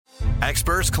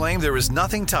Experts claim there is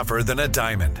nothing tougher than a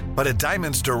diamond. But at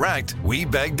Diamonds Direct, we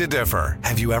beg to differ.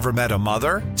 Have you ever met a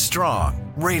mother?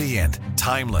 Strong, radiant,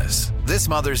 timeless. This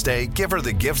Mother's Day, give her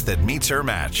the gift that meets her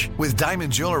match. With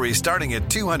diamond jewelry starting at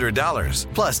 $200.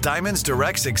 Plus Diamonds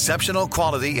Direct's exceptional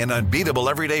quality and unbeatable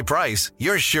everyday price,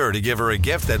 you're sure to give her a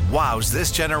gift that wows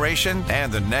this generation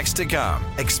and the next to come.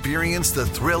 Experience the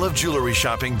thrill of jewelry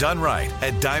shopping done right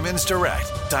at Diamonds Direct.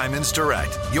 Diamonds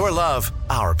Direct. Your love,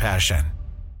 our passion.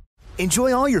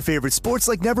 Enjoy all your favorite sports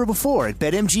like never before at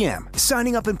BetMGM.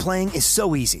 Signing up and playing is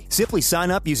so easy. Simply sign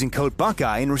up using code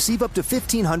Buckeye and receive up to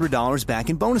 $1,500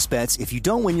 back in bonus bets if you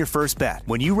don't win your first bet.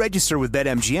 When you register with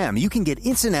BetMGM, you can get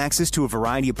instant access to a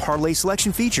variety of parlay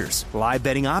selection features, live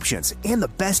betting options, and the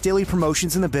best daily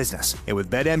promotions in the business. And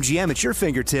with BetMGM at your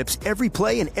fingertips, every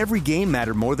play and every game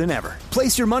matter more than ever.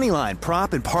 Place your moneyline,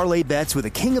 prop, and parlay bets with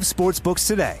the king of sportsbooks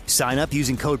today. Sign up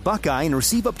using code Buckeye and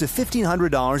receive up to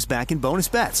 $1,500 back in bonus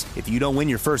bets if you don't win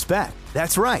your first bet.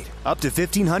 That's right, up to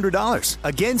 $1,500.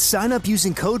 Again, sign up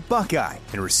using code Buckeye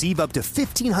and receive up to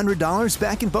 $1,500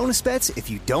 back in bonus bets if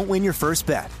you don't win your first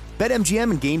bet.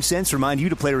 BetMGM and GameSense remind you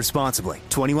to play responsibly.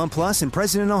 21 plus and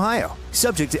present in Ohio.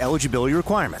 Subject to eligibility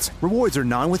requirements. Rewards are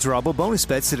non-withdrawable bonus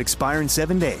bets that expire in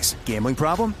 7 days. Gambling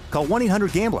problem? Call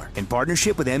 1-800-GAMBLER in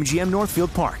partnership with MGM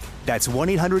Northfield Park. That's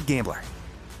 1-800-GAMBLER.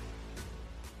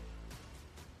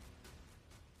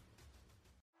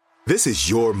 This is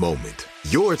your moment,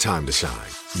 your time to shine,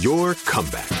 your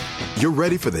comeback. You're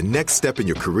ready for the next step in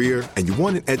your career, and you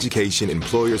want an education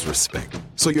employers respect.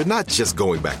 So you're not just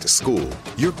going back to school,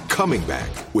 you're coming back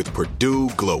with Purdue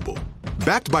Global.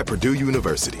 Backed by Purdue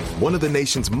University, one of the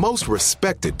nation's most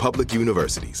respected public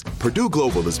universities, Purdue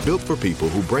Global is built for people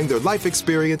who bring their life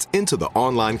experience into the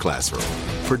online classroom.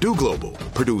 Purdue Global,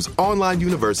 Purdue's online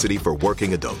university for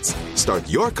working adults. Start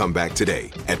your comeback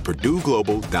today at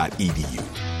purdueglobal.edu.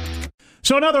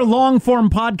 So another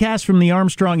long-form podcast from the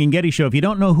Armstrong and Getty Show. If you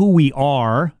don't know who we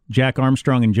are, Jack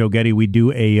Armstrong and Joe Getty, we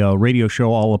do a radio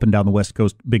show all up and down the West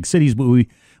Coast, big cities, but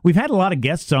we've had a lot of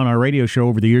guests on our radio show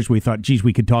over the years. We thought, geez,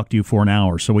 we could talk to you for an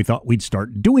hour, so we thought we'd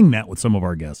start doing that with some of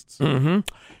our guests. Mm-hmm.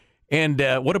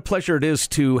 And what a pleasure it is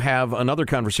to have another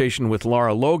conversation with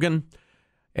Lara Logan,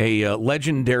 a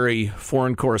legendary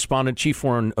foreign correspondent, chief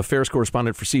foreign affairs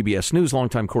correspondent for CBS News,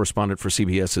 longtime correspondent for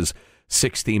CBS's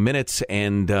 60 Minutes,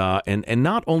 and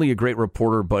not only a great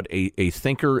reporter, but a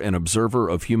thinker and observer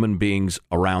of human beings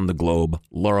around the globe,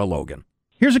 Lara Logan.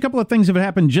 Here's a couple of things that have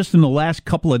happened just in the last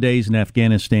couple of days in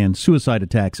Afghanistan. Suicide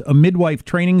attacks, a midwife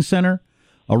training center,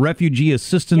 a refugee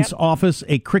assistance office,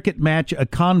 a cricket match, a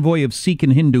convoy of Sikh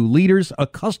and Hindu leaders, a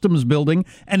customs building,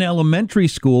 an elementary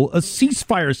school, a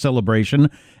ceasefire celebration,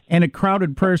 and a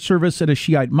crowded prayer service at a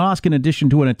Shiite mosque, in addition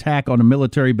to an attack on a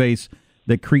military base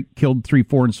that killed 3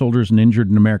 foreign soldiers and injured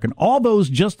an American. All those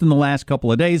just in the last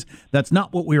couple of days. That's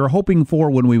not what we were hoping for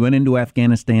when we went into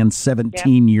Afghanistan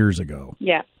 17 years ago.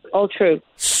 Yeah, all true.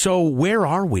 So where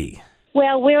are we?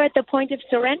 Well, we're at the point of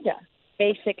surrender,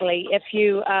 basically. If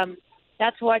you,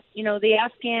 that's what, the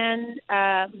Afghan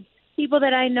people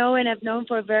that I know and have known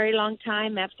for a very long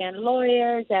time, Afghan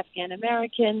lawyers, Afghan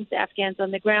Americans, Afghans on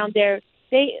the ground,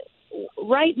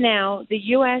 right now, the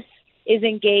U.S. is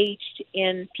engaged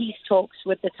in peace talks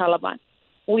with the Taliban.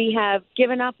 We have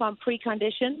given up on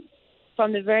preconditions.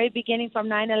 From the very beginning, from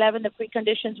 9/11, the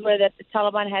preconditions were that the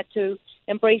Taliban had to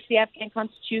embrace the Afghan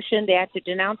constitution, they had to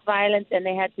denounce violence, and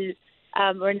they had to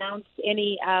renounce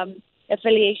any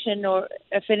affiliation or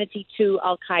affinity to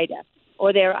Al-Qaeda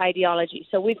or their ideology.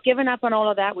 So we've given up on all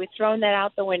of that. We've thrown that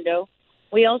out the window.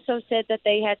 We also said that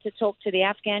they had to talk to the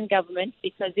Afghan government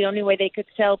because the only way they could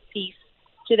sell peace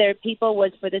to their people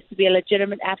was for this to be a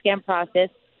legitimate Afghan process.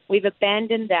 We've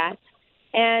abandoned that.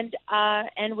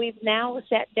 And we've now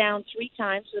sat down 3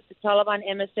 times with the Taliban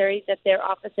emissaries at their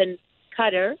office in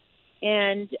Qatar.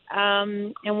 And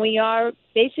we are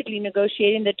basically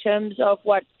negotiating the terms of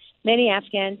what many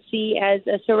Afghans see as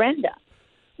a surrender.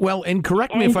 Well, and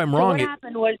correct me if I'm wrong. What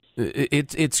happened was,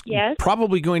 it's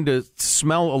probably going to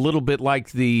smell a little bit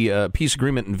like the peace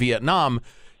agreement in Vietnam,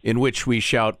 in which we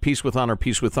shout peace with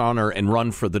honor, and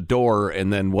run for the door,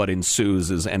 and then what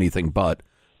ensues is anything but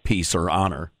peace or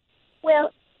honor.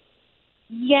 Well,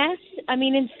 yes. I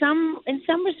mean, in some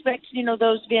respects,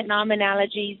 those Vietnam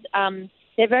analogies,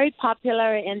 they're very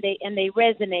popular and they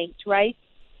resonate, right?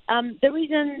 The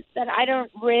reason that I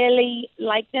don't really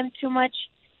like them too much,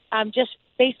 just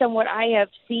based on what I have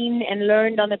seen and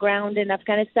learned on the ground in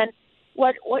Afghanistan,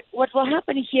 what will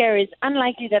happen here is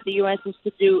unlikely that the U.S. is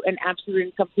to do an absolute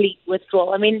and complete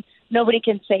withdrawal. I mean, nobody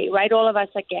can say, right? All of us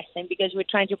are guessing because we're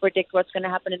trying to predict what's going to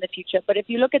happen in the future. But if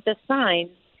you look at the signs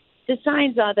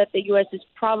are that the U.S. is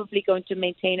probably going to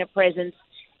maintain a presence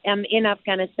in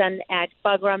Afghanistan at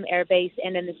Bagram Air Base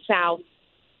and in the south.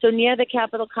 So near the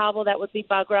capital, Kabul, that would be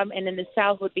Bagram, and in the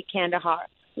south would be Kandahar.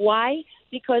 Why?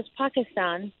 Because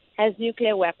Pakistan has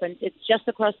nuclear weapons. It's just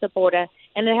across the border,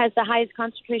 and it has the highest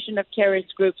concentration of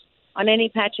terrorist groups on any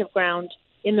patch of ground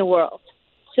in the world.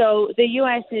 So the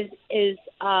U.S. is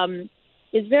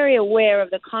very aware of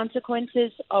the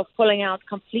consequences of pulling out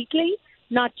completely,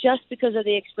 not just because of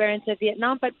the experience of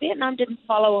Vietnam, but Vietnam didn't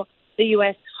follow the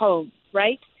U.S. home,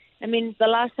 right? I mean, the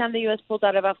last time the U.S. pulled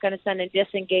out of Afghanistan and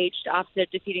disengaged after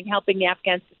helping the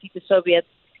Afghans defeat the Soviets,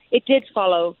 it did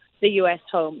follow the U.S.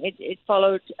 home. It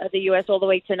followed the U.S. all the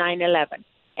way to 9/11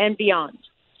 and beyond.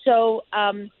 So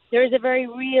there is a very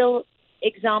real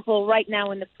example right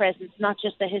now in the present, not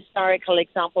just a historical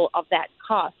example of that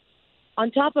cost.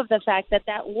 On top of the fact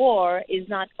that war is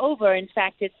not over, in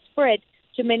fact, it's spread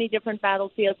to many different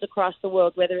battlefields across the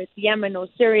world, whether it's Yemen or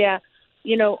Syria,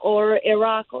 or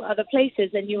Iraq or other places,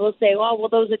 and you will say, well,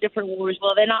 those are different wars.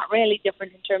 Well, they're not really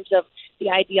different in terms of the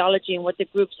ideology and what the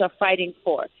groups are fighting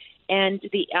for, and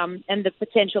the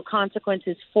potential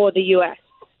consequences for the U.S.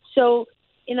 So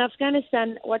in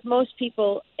Afghanistan, what most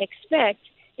people expect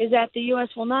is that the U.S.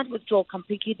 will not withdraw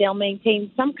completely. They'll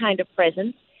maintain some kind of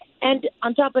presence. And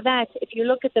on top of that, if you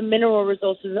look at the mineral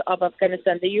resources of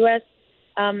Afghanistan, the U.S.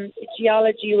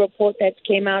 geology report that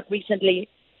came out recently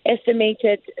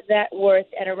estimated that worth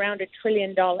at around $1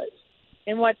 trillion.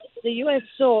 And what the U.S.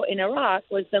 saw in Iraq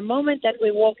was the moment that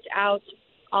we walked out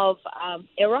of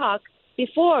Iraq,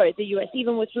 before the U.S.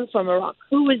 even withdrew from Iraq,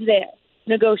 who was there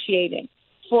negotiating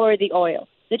for the oil?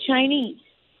 The Chinese.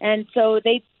 And so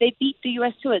they beat the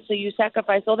U.S. to it. So you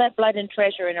sacrifice all that blood and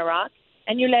treasure in Iraq,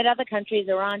 and you let other countries,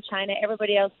 Iran, China,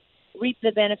 everybody else, reap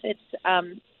the benefits.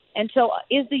 And so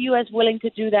is the U.S. willing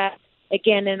to do that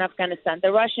again in Afghanistan?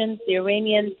 The Russians, the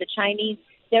Iranians, the Chinese,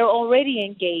 they're already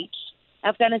engaged.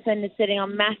 Afghanistan is sitting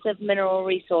on massive mineral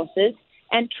resources.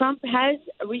 And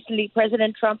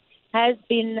President Trump has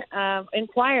been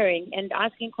inquiring and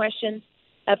asking questions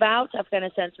about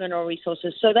Afghanistan's mineral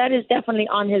resources. So that is definitely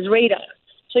on his radar.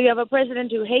 So you have a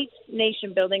president who hates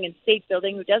nation building and state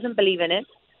building, who doesn't believe in it,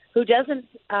 who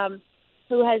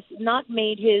has not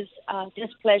made his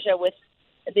displeasure with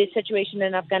the situation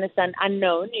in Afghanistan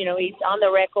unknown. He's on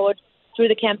the record through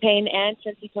the campaign and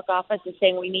since he took office as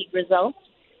saying we need results.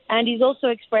 And he's also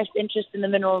expressed interest in the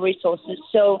mineral resources.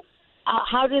 So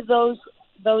how do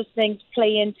those things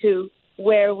play into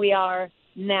where we are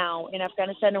now in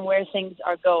Afghanistan and where things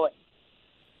are going?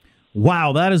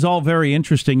 Wow, that is all very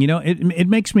interesting. It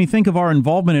makes me think of our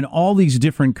involvement in all these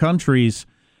different countries,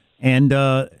 and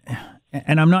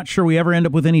I'm not sure we ever end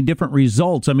up with any different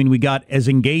results. I mean, we got as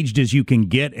engaged as you can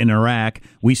get in Iraq.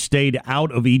 We stayed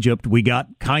out of Egypt. We got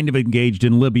kind of engaged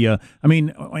in Libya. I mean,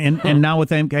 and now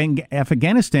with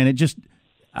Afghanistan, it just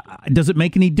does it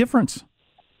make any difference?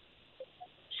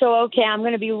 So, okay, I'm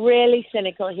going to be really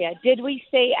cynical here. Did we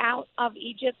stay out of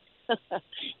Egypt?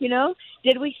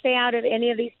 Did we stay out of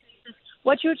any of these places?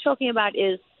 What you're talking about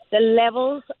is the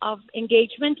levels of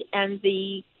engagement and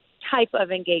the type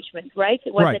of engagement, right?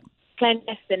 Was it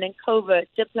clandestine and covert,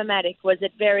 diplomatic? Was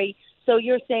it so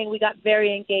you're saying we got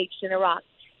very engaged in Iraq?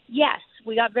 Yes,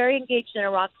 we got very engaged in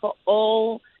Iraq for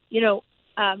all,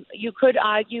 you could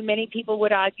argue, many people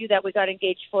would argue that we got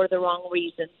engaged for the wrong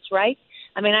reasons, right?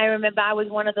 I mean, I remember I was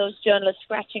one of those journalists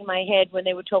scratching my head when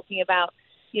they were talking about,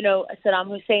 Saddam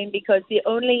Hussein, because the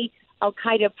only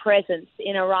al-Qaeda presence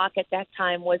in Iraq at that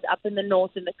time was up in the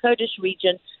north in the Kurdish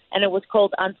region, and it was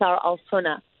called Ansar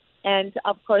al-Sunnah. And,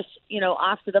 of course,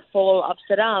 after the fall of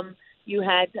Saddam, you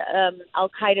had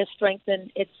al-Qaeda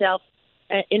strengthen itself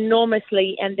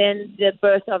enormously, and then the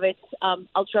birth of its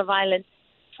ultra-violent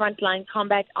frontline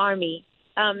combat army,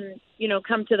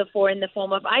 come to the fore in the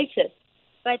form of ISIS.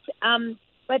 But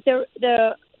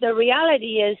the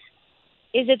reality is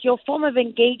it your form of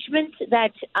engagement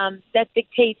that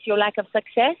dictates your lack of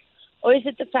success, or is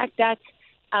it the fact that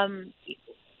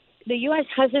the U.S.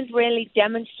 hasn't really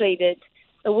demonstrated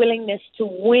a willingness to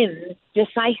win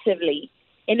decisively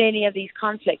in any of these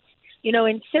conflicts?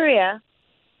 In Syria,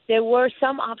 there were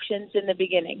some options in the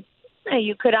beginning.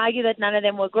 You could argue that none of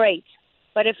them were great,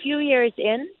 but a few years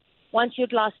in, once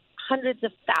you'd lost hundreds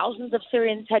of thousands of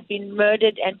Syrians had been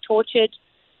murdered and tortured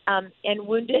and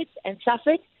wounded and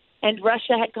suffered, and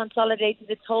Russia had consolidated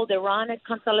its hold, Iran had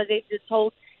consolidated its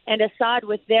hold, and Assad,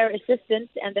 with their assistance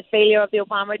and the failure of the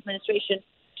Obama administration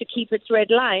to keep its red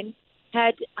line,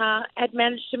 had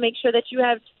managed to make sure that you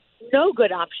have no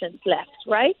good options left,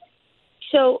 right?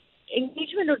 So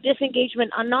engagement or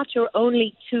disengagement are not your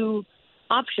only two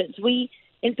options.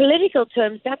 In political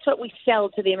terms, that's what we sell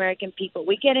to the American people.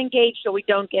 We get engaged or we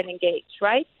don't get engaged,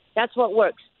 right? That's what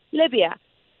works. Libya,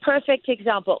 perfect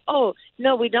example. Oh,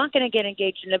 no, we're not going to get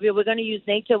engaged in Libya. We're going to use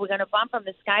NATO. We're going to bomb from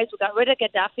the skies. We got rid of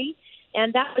Gaddafi.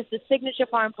 And that was the signature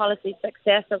foreign policy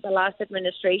success of the last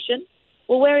administration.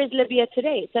 Well, where is Libya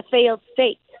today? It's a failed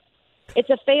state. It's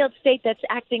a failed state that's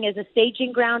acting as a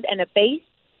staging ground and a base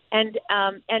and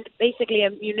basically a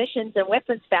munitions and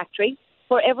weapons factory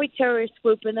for every terrorist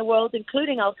group in the world,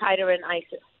 including Al-Qaeda and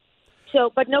ISIS. So,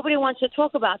 but nobody wants to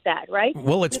talk about that, right?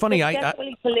 Well, it's funny.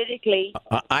 Politically,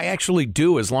 I actually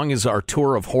do, as long as our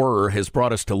tour of horror has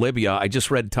brought us to Libya. I just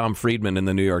read Tom Friedman in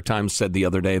the New York Times said the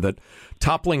other day that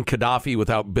toppling Gaddafi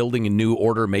without building a new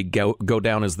order may go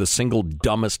down as the single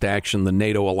dumbest action the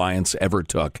NATO alliance ever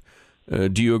took.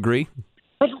 Do you agree?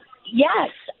 But yes.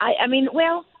 I mean,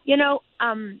 well,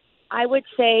 I would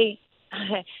say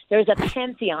there's a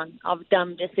pantheon of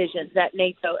dumb decisions that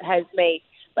NATO has made.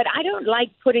 But I don't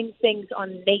like putting things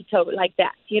on NATO like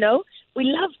that, We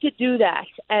love to do that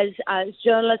as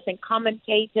journalists and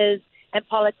commentators and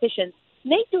politicians.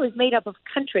 NATO is made up of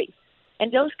countries,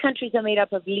 and those countries are made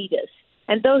up of leaders.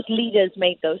 And those leaders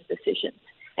made those decisions.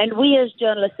 And we as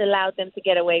journalists allowed them to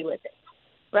get away with it,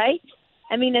 right?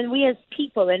 I mean, and we as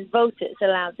people and voters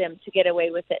allowed them to get away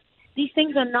with it. These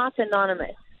things are not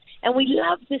anonymous. And we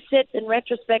love to sit in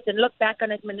retrospect and look back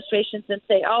on administrations and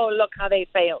say, oh, look how they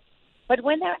failed. But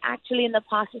when they're actually in the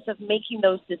process of making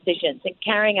those decisions and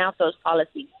carrying out those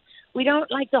policies, we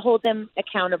don't like to hold them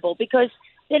accountable because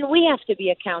then we have to be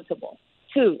accountable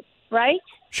too, right?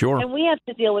 Sure. And we have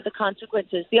to deal with the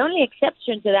consequences. The only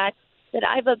exception to that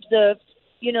I've observed,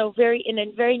 in a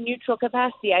very neutral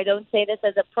capacity, I don't say this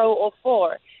as a pro or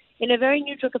for, in a very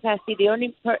neutral capacity, the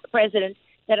only president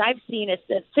that I've seen is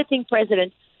the sitting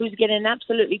president who's getting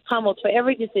absolutely pummeled for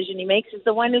every decision he makes is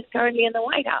the one who's currently in the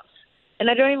White House. And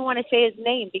I don't even want to say his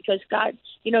name because, God,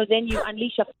 then you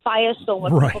unleash a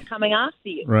firestorm of people coming after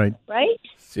you. Right. Right?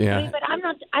 Yeah. I mean, but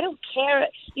I don't care.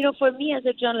 For me as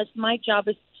a journalist, my job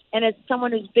is, and as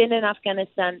someone who's been in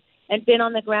Afghanistan and been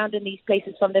on the ground in these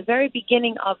places from the very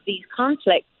beginning of these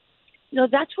conflicts,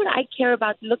 that's what I care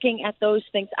about, looking at those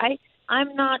things.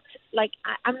 I'm not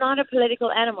a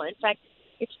political animal. In fact,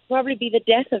 it's probably be the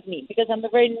death of me because I'm a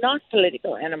very not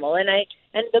political animal. And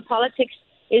the politics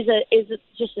is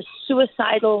just a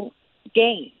suicidal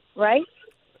game, right?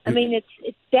 I mean,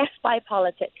 it's death by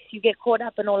politics. You get caught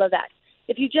up in all of that.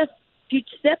 If you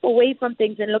step away from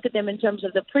things and look at them in terms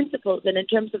of the principles and in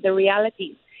terms of the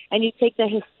realities, and you take the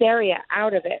hysteria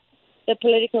out of it, the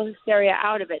political hysteria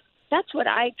out of it, that's what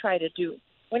I try to do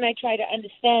when I try to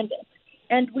understand it.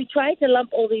 And we try to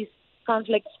lump all these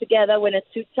conflicts together when it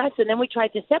suits us, and then we try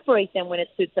to separate them when it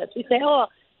suits us. We say,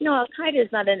 Al-Qaeda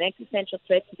is not an existential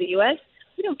threat to the U.S.,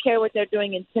 we don't care what they're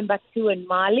doing in Timbuktu and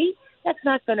Mali. That's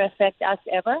not going to affect us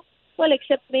ever. Well,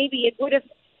 except maybe it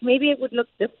would look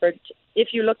different if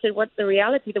you looked at what the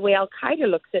reality, the way Al-Qaeda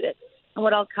looks at it. And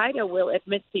what Al-Qaeda will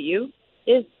admit to you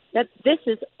is that this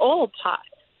is all part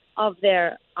of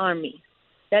their army.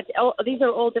 These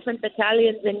are all different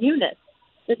battalions and units.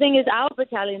 The thing is, our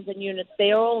battalions and units,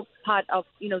 they are all part of,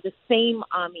 the same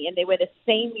army, and they wear the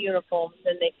same uniforms,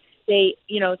 and they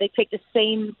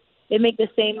make the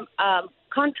same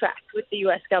contract with the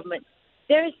U.S. government.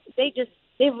 They've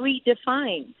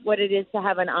redefined what it is to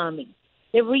have an army.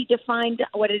 They've redefined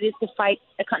what it is to fight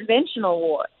a conventional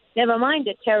war, never mind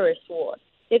a terrorist war.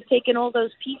 They've taken all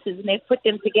those pieces and they've put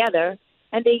them together,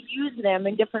 and they use them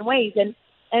in different ways.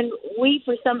 And we,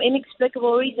 for some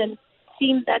inexplicable reason,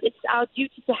 seem that it's our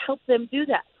duty to help them do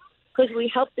that because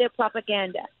we help their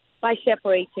propaganda by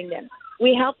separating them.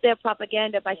 We help their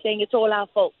propaganda by saying it's all our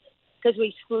fault because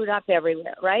we screwed up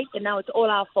everywhere, right? And now it's all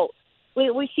our fault.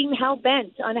 We seem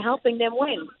hell-bent on helping them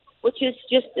win, which is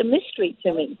just a mystery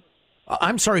to me.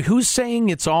 I'm sorry, who's saying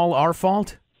it's all our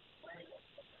fault?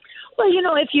 Well,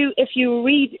 if you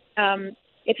read on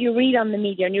the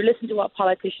media and you listen to what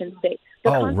politicians say, the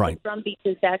constant drumbeat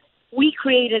is that we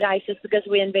created ISIS because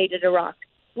we invaded Iraq.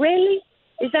 Really?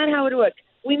 Is that how it worked?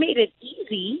 We made it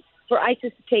easy for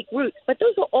ISIS to take root. But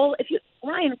those are all,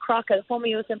 Ryan Crocker, the former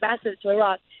U.S. ambassador to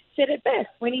Iraq, said it best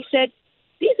when he said,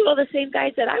 these are all the same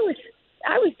guys that I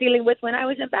was dealing with when I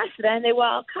was ambassador, and they were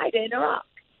Al-Qaeda in Iraq.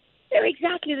 They're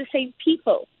exactly the same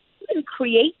people. We didn't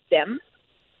create them.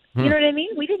 You know what I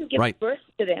mean? We didn't give birth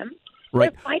to them.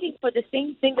 Right. They're fighting for the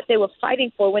same thing that they were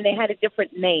fighting for when they had a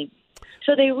different name.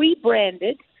 So they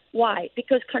rebranded. Why?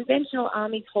 Because conventional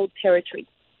armies hold territory.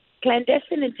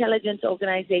 Clandestine intelligence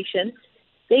organizations,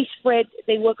 they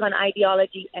work on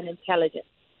ideology and intelligence.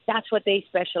 That's what they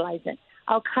specialize in.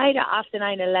 Al-Qaeda after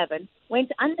 9/11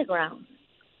 went underground.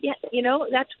 Yeah,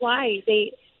 that's why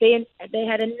they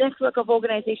had a network of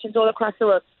organizations all across the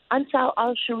world. Ansar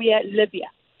al-Sharia, Libya.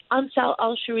 Ansar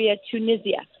al-Sharia,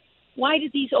 Tunisia. Why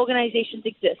did these organizations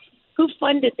exist? Who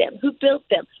funded them? Who built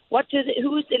them?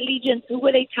 Whose allegiance? Who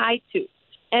were they tied to?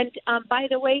 And by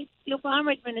the way, the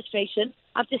Obama administration,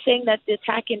 after saying that the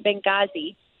attack in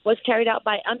Benghazi was carried out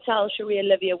by Ansar al-Sharia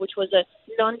Libya, which was a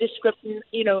nondescript,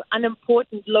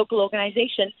 unimportant local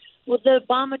organization, well, the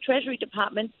Obama Treasury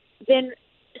Department then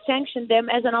sanctioned them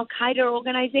as an al-Qaeda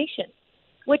organization,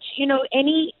 which,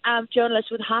 any journalist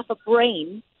with half a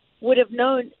brain would have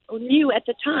knew at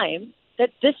the time that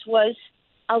this was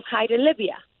al-Qaeda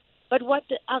Libya. But what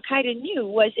al-Qaeda knew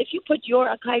was if you put your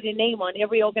al-Qaeda name on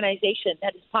every organization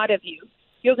that is part of you,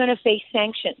 you're going to face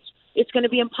sanctions. It's going to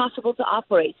be impossible to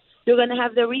operate. You're going to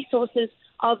have the resources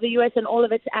of the U.S. and all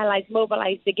of its allies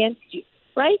mobilized against you,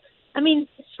 right? I mean,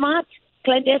 smart,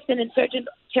 clandestine, insurgent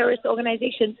terrorist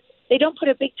organizations, they don't put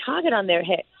a big target on their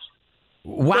heads.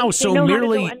 Wow, so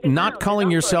merely not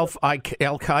calling yourself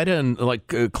Al-Qaeda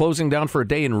and closing down for a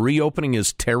day and reopening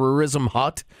as terrorism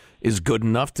hut is good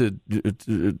enough to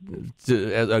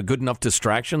a good enough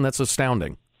distraction? That's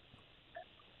astounding.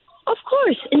 Of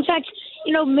course. In fact,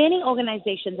 many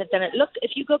organizations have done it. Look,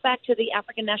 if you go back to the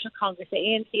African National Congress, the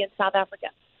ANC in South Africa,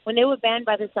 when they were banned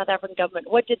by the South African government,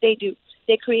 what did they do?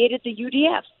 They created the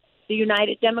UDF, the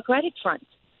United Democratic Front.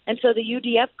 And so the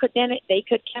UDF they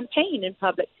could campaign in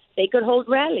public. They could hold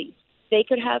rallies. They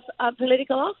could have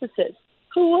political offices.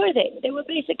 Who were they? They were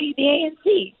basically the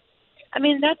ANC. I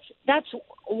mean, that's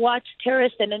what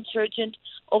terrorist and insurgent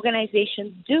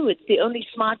organizations do. It's the only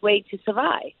smart way to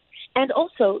survive. And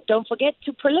also, don't forget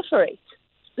to proliferate,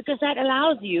 because that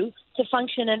allows you to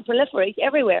function and proliferate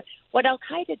everywhere. What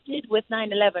Al-Qaeda did with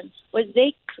 9/11 was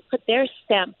they put their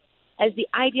stamp as the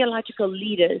ideological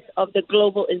leaders of the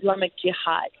global Islamic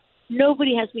jihad.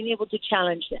 Nobody has been able to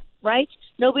challenge them, right?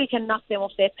 Nobody can knock them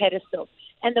off their pedestal.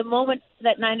 And the moment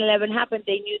that 9/11 happened,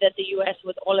 they knew that the U.S.,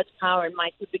 with all its power and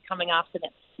might, would be coming after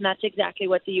them. And that's exactly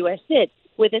what the U.S. did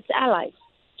with its allies.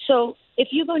 So if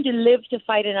you're going to live to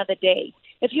fight another day,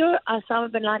 if you're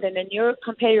Osama bin Laden and you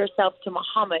compare yourself to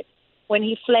Muhammad when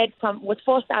he was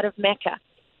forced out of Mecca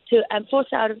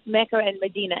and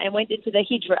Medina and went into the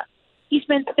Hijra, he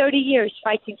spent 30 years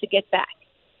fighting to get back,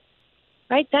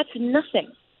 right? That's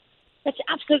nothing. That's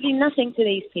absolutely nothing to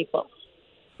these people,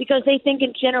 because they think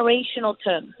in generational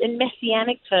terms, in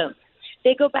messianic terms.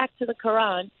 They go back to the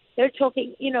Quran. They're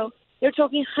talking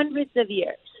hundreds of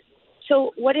years.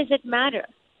 So what does it matter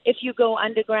if you go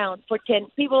underground for 10?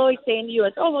 People always say in the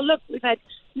U.S., oh, well, look, we've had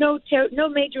no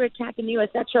major attack in the U.S.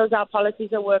 That shows our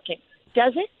policies are working.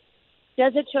 Does it?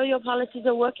 Does it show your policies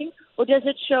are working? Or does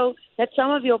it show that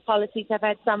some of your policies have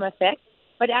had some effect,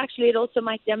 but actually it also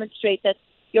might demonstrate that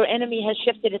your enemy has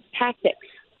shifted its tactics?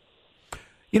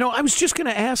 I was just going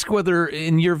to ask whether,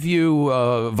 in your view,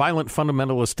 violent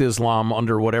fundamentalist Islam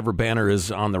under whatever banner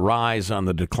is on the rise, on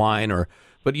the decline,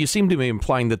 but you seem to be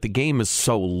implying that the game is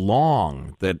so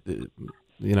long that,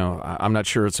 I'm not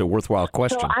sure it's a worthwhile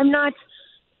question. I'm not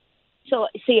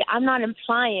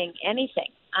implying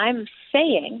anything. I'm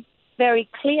saying very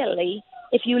clearly,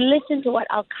 if you listen to what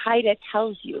Al-Qaeda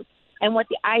tells you and what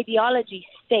the ideology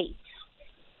states,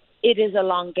 it is a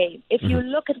long game. If you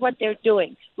look at what they're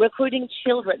doing, recruiting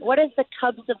children, what is the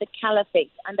cubs of the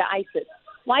caliphate under ISIS?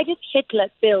 Why did Hitler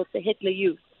build the Hitler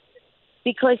Youth?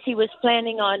 Because he was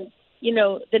planning on,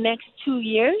 the next 2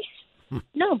 years?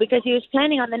 No, because he was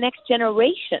planning on the next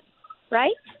generation,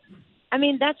 right? I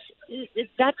mean, that's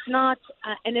not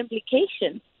an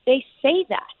implication. They say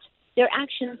that. Their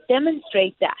actions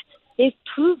demonstrate that. They've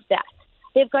proved that.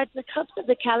 They've got the cubs of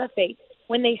the caliphate.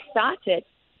 When they started,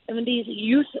 the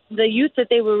youth that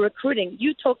they were recruiting,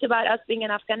 you talked about us being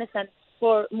in Afghanistan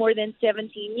for more than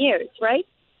 17 years, right?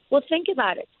 Well, think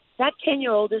about it. That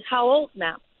 10-year-old is how old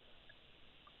now?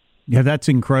 Yeah, that's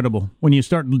incredible. When you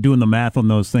start doing the math on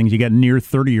those things, you got near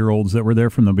 30-year-olds that were there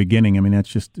from the beginning. I mean, that's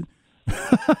just...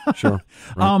 Sure.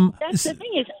 Right. That's the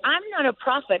thing is, I'm not a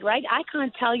prophet, right? I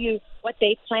can't tell you what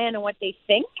they plan and what they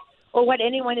think or what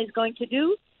anyone is going to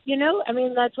do. I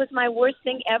mean, that was my worst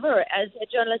thing ever as a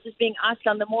journalist, is being asked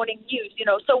on the morning news,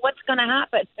 so what's going to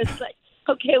happen? It's like,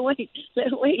 okay, wait,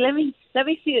 let me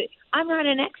see it. I'm not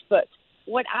an expert.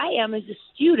 What I am is a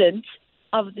student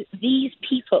of these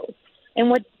people and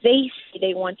what they say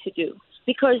they want to do.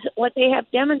 Because what they have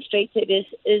demonstrated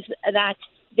is that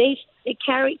they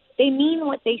mean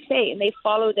what they say and they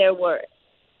follow their word.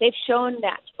 They've shown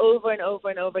that over and over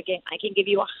and over again. I can give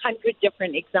you 100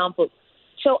 different examples.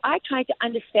 So I try to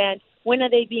understand, when are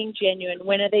they being genuine?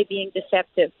 When are they being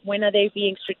deceptive? When are they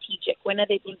being strategic? When are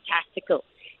they being tactical?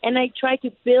 And I try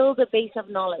to build a base of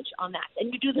knowledge on that.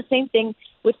 And you do the same thing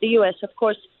with the U.S. Of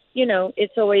course,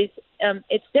 it's always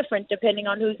it's different depending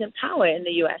on who's in power in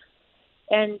the U.S.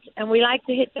 and we like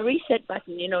to hit the reset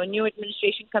button. You know, a new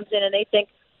administration comes in and they think,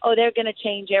 oh, they're going to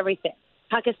change everything.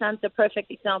 Pakistan's the perfect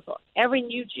example. Every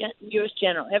new U.S.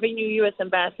 general, every new U.S.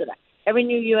 ambassador, every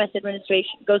new U.S.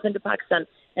 administration goes into Pakistan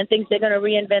and thinks they're going to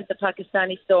reinvent the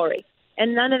Pakistani story.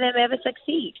 And none of them ever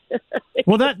succeed.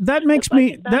 Well, that makes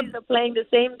me... They're playing the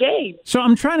same game. So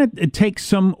I'm trying to take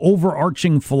some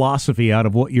overarching philosophy out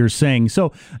of what you're saying.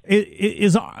 So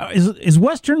is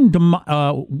Western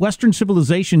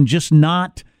civilization just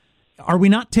not... Are we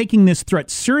not taking this threat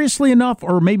seriously enough,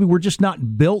 or maybe we're just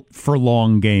not built for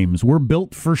long games? We're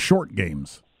built for short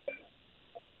games.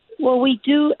 Well, we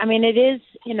do. I mean, it is,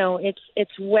 you know,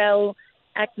 it's well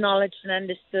acknowledged and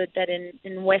understood that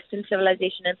in Western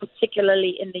civilization, and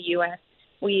particularly in the U.S.,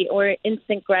 we're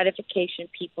instant gratification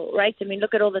people, right? I mean,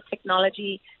 look at all the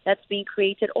technology that's being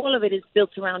created. All of it is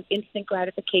built around instant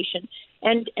gratification.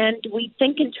 And we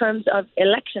think in terms of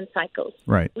election cycles.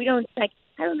 Right. We don't, like,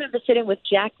 I remember sitting with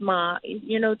Jack Ma.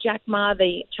 You know, Jack Ma,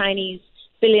 the Chinese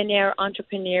billionaire,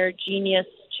 entrepreneur, genius,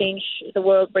 change the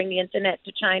world, bring the internet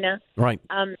to China. Right.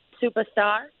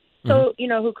 Superstar. So, you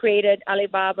know, who created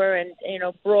Alibaba and, you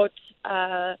know, brought,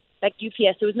 like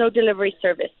UPS. There was no delivery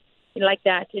service like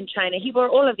that in China. He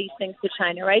brought all of these things to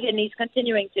China, right? And he's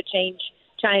continuing to change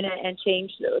China and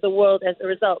change the world as a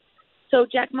result. So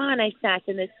Jack Ma and I sat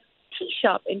in this tea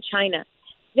shop in China.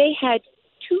 They had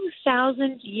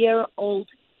 2,000-year-old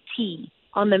tea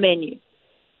on the menu.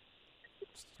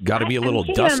 Got to be a little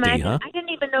dusty, huh? I didn't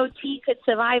even know tea could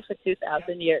survive for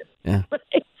 2,000 years. Yeah.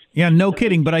 Yeah, no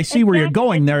kidding. But I see where you're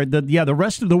going there. The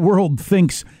rest of the world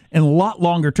thinks in a lot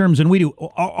longer terms than we do.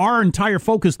 Our entire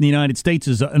focus in the United States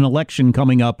is an election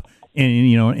coming up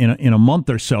in a month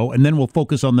or so, and then we'll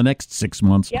focus on the next 6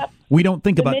 months. Yep. We don't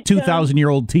think about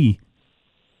 2,000-year-old tea.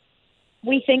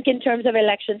 We think in terms of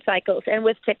election cycles, and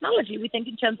with technology, we think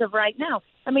in terms of right now.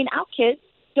 I mean, our kids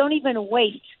don't even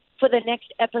wait for the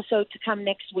next episode to come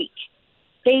next week.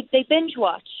 They binge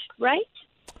watch, right?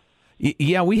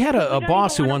 Yeah, we had a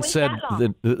boss who once said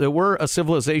that we're a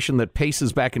civilization that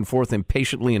paces back and forth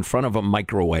impatiently in front of a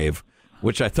microwave,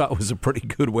 which I thought was a pretty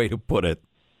good way to put it.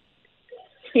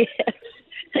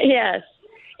 Yes.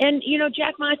 And, you know,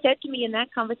 Jack Ma said to me in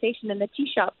that conversation in the tea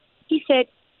shop, he said,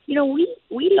 you know, we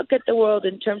look at the world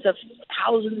in terms of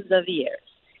thousands of years,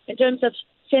 in terms of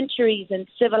centuries and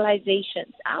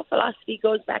civilizations. Our philosophy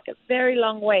goes back a very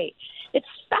long way. It's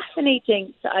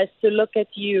fascinating to us to look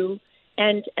at you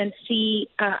and see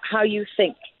how you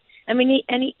think. I mean,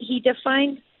 he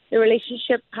defined the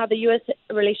relationship, how the U.S.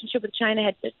 relationship with China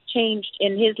had changed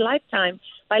in his lifetime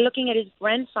by looking at his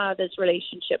grandfather's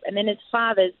relationship and then his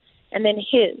father's and then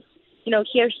his. You know,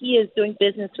 here he is doing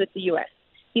business with the U.S.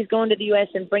 He's going to the U.S.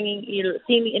 and bringing, you know,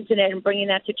 seeing the internet and bringing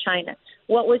that to China.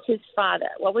 What was his father?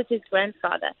 What was his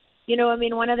grandfather? You know, I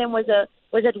mean, one of them was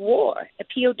at war, a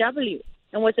POW,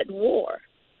 and was at war.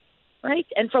 Right?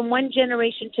 And from one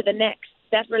generation to the next,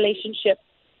 that relationship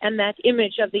and that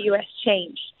image of the U.S.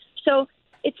 changed. So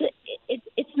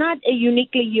it's not a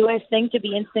uniquely U.S. thing to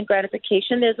be instant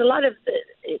gratification. There's a lot of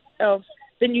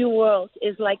the new world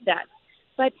is like that.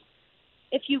 But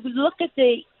if you look at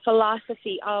the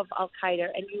philosophy of Al-Qaeda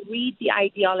and you read the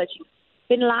ideology,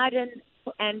 Bin Laden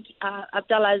and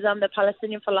Abdullah Azzam, the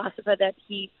Palestinian philosopher that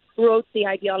he wrote the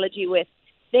ideology with,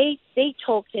 they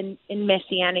talked in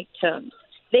messianic terms.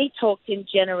 They talked in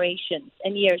generations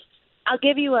and years. I'll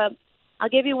give you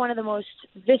one of the most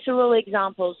visceral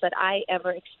examples that I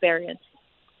ever experienced.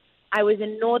 I was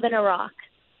in northern Iraq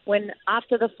when,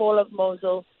 after the fall of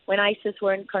Mosul, when ISIS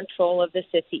were in control of the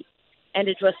city, and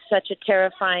it was such a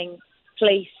terrifying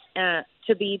place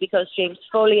to be because James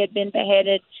Foley had been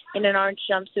beheaded in an orange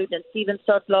jumpsuit, and Steven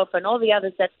Sotloff and all the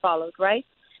others that followed, right?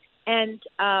 And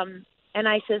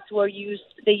ISIS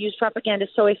they used propaganda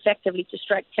so effectively to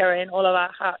strike terror in all of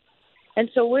our hearts. And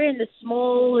so we're in the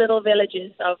small little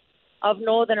villages of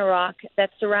northern Iraq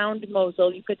that surround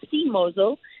Mosul. You could see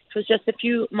Mosul. It was just a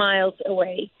few miles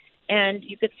away. And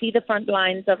you could see the front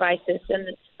lines of ISIS.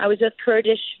 And I was with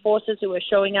Kurdish forces who were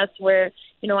showing us where,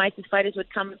 you know, ISIS fighters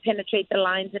would come and penetrate the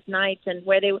lines at night and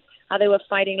how they were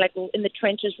fighting, like in the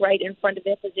trenches right in front of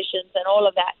their positions and all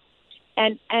of that.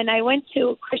 And I went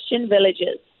to Christian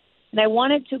villages. And I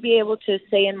wanted to be able to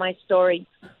say in my story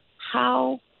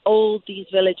how old these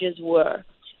villages were.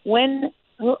 When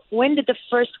did the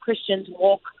first Christians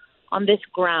walk on this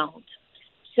ground?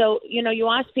 So, you know, you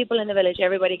ask people in the village,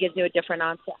 everybody gives you a different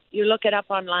answer. You look it up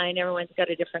online, everyone's got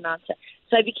a different answer.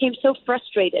 So I became so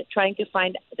frustrated trying to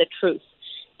find the truth.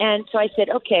 And so I said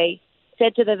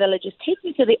to the villagers, take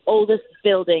me to the oldest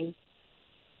building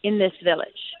in this village.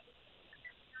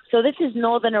 So this is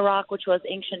northern Iraq, which was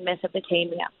ancient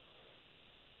Mesopotamia.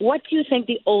 What do you think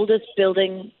the oldest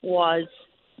building was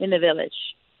in the village?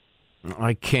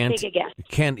 I can't Take a guess.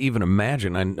 can't even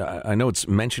imagine. I know it's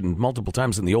mentioned multiple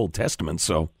times in the Old Testament,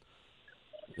 so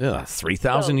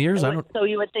 3,000 years? I don't. So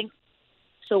you would think,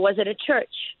 so was it a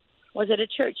church? Was it a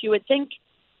church? You would think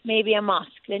maybe a mosque.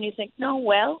 Then you think, no,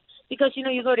 well, because,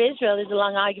 you go to Israel, there's a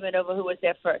long argument over who was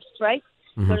there first, right?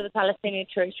 Mm-hmm. Go to the Palestinian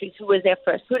territories, who was there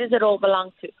first? Who does it all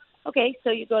belong to? Okay,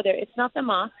 so you go there. It's not the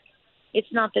mosque.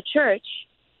 It's not the church.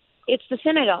 It's the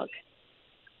synagogue,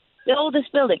 the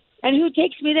oldest building. And who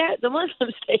takes me there? The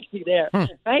Muslims take me there,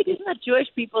 right? It's not Jewish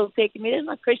people taking me there. It's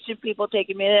not Christian people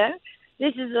taking me there.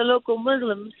 This is the local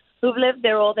Muslims who've lived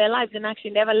there all their lives and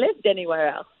actually never lived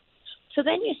anywhere else. So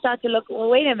then you start to look, well,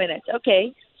 wait a minute.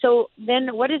 Okay, so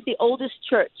then what is the oldest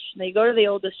church? Now you go to the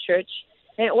oldest church,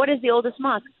 and what is the oldest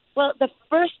mosque? Well, the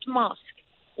first mosque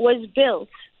was built.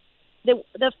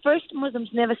 The first Muslims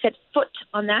never set foot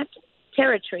on that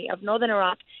territory of northern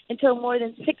Iraq until more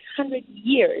than 600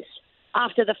 years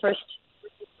after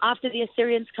the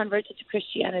Assyrians converted to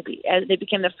Christianity, as they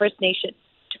became the first nation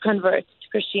to convert to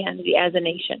Christianity as a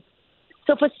nation.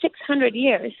 So for 600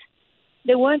 years,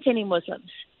 there weren't any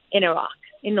Muslims in Iraq,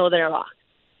 in northern Iraq,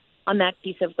 on that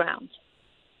piece of ground.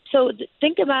 So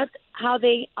think about how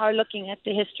they are looking at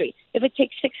the history. If it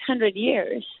takes 600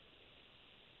 years,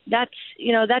 that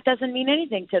doesn't mean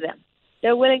anything to them.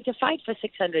 They're willing to fight for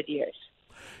 600 years.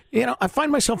 I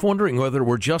find myself wondering whether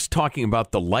we're just talking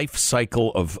about the life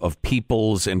cycle of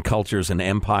peoples and cultures and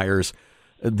empires,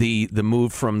 the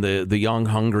move from the young,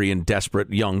 hungry, and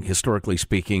desperate, young, historically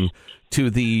speaking, to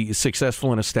the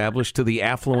successful and established, to the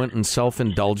affluent and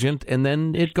self-indulgent, and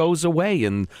then it goes away,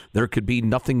 and there could be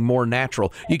nothing more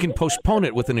natural. You can postpone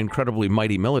it with an incredibly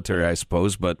mighty military, I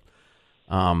suppose, but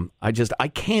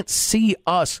I can't see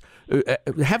us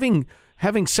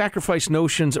having sacrificed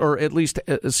notions, or at least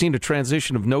seen a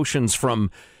transition of notions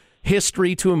from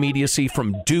history to immediacy,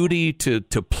 from duty to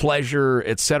pleasure,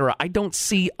 etc. I don't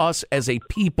see us as a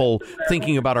people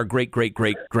thinking about our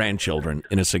great-great-great-grandchildren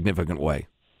in a significant way.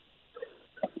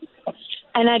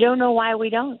 And I don't know why we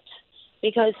don't.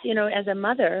 Because, as a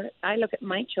mother, I look at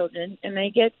my children and I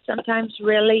get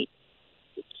really,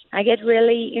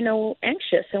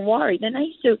 anxious and worried. And I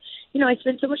used to, I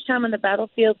spent so much time on the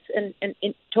battlefields and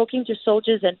talking to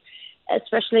soldiers, and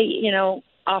especially,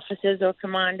 officers or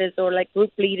commanders or like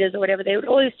group leaders or whatever. They would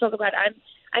always talk about, I'm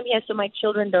here so my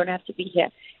children don't have to be here.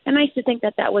 And I used to think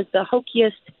that was the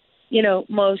hokiest,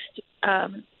 most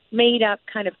made up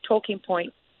kind of talking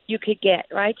point you could get,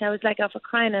 right? I was like, for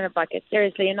crying in a bucket.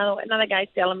 Seriously, another guy's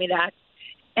telling me that.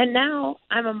 And now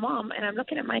I'm a mom, and I'm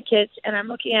looking at my kids, and I'm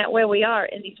looking at where we are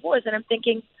in these wars, and I'm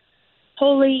thinking,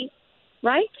 holy,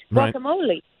 right?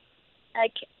 Guacamole.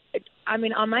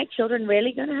 Are my children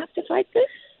really going to have to fight this?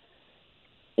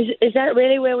 Is that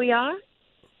really where we are?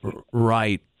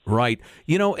 Right.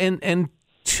 And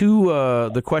to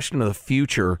the question of the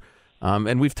future,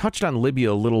 and we've touched on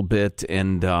Libya a little bit,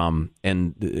 and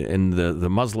the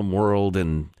Muslim world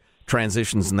and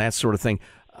transitions and that sort of thing.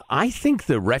 I think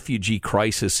the refugee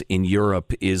crisis in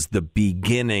Europe is the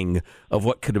beginning of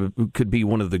what could be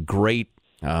one of the great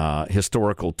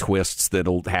historical twists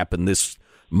that'll happen this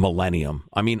millennium.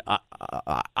 I mean,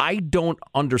 I don't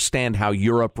understand how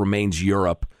Europe remains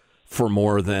Europe for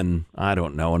more than, I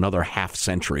don't know, another half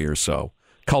century or so,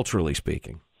 culturally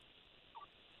speaking.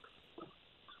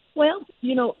 Well,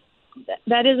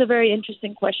 that is a very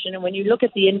interesting question. And when you look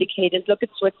at the indicators, look at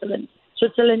Switzerland.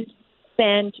 Switzerland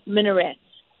banned minarets,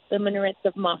 the minarets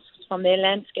of mosques from their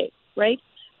landscape, right?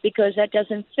 Because that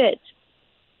doesn't fit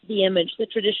the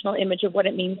traditional image of what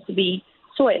it means to be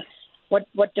Swiss,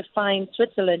 what defines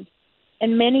Switzerland.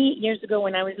 And many years ago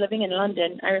when I was living in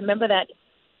London, I remember that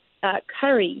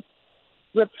curry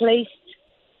replaced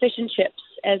fish and chips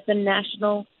as the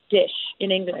national dish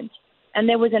in England. And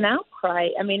there was an outcry.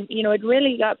 I mean, it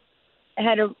really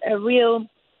had a real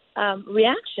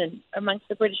reaction amongst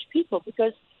the British people,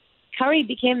 because curry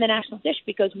became the national dish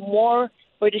because more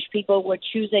British people were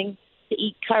choosing to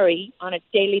eat curry on a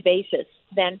daily basis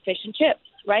than fish and chips,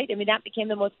 right? I mean, that became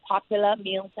the most popular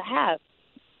meal to have.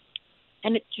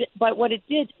 But what it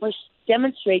did was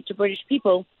demonstrate to British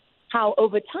people how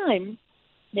over time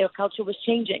their culture was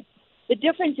changing. The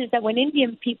difference is that when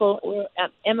Indian people were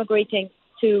emigrating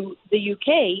to the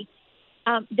UK,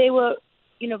 they were,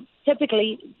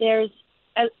 typically there's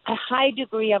a high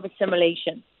degree of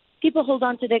assimilation. People hold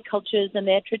on to their cultures and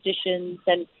their traditions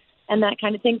and that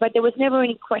kind of thing, but there was never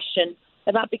any question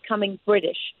about becoming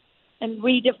British. And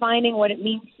redefining what it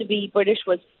means to be British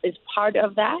is part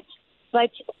of that.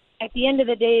 But at the end of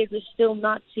the day, it was still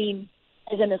not seen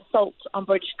as an assault on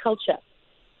British culture.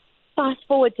 Fast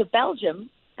forward to Belgium,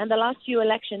 and the last few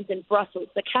elections in Brussels,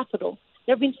 the capital,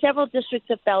 there have been several districts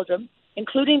of Belgium,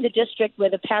 including the district where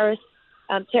the Paris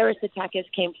terrorist attackers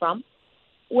came from,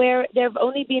 where there have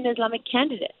only been Islamic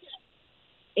candidates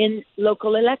in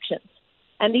local elections.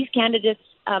 And these candidates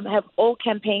have all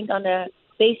campaigned on a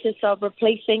basis of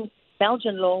replacing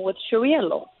Belgian law with Sharia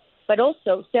law, but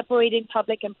also separating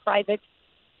public and private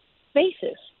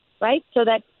spaces, right? So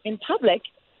that in public,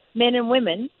 men and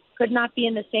women could not be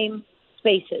in the same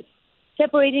spaces.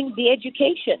 Separating the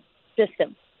education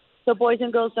system, so boys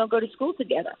and girls don't go to school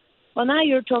together. Well, now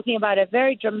you're talking about a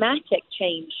very dramatic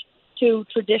change to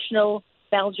traditional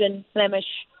Belgian Flemish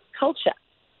culture.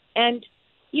 And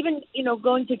even,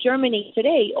 going to Germany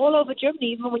today, all over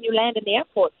Germany, even when you land in the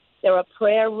airport, there are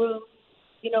prayer rooms,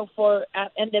 for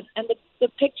and the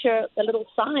picture, the little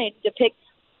sign depicts,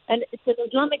 and it's an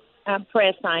Islamic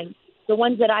prayer sign, the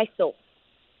ones that I saw.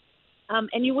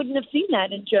 And you wouldn't have seen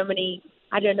that in Germany,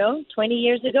 20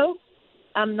 years ago.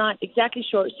 I'm not exactly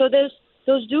sure. So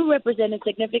those do represent a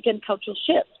significant cultural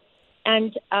shift.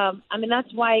 And,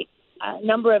 that's why a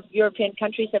number of European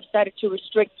countries have started to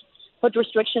put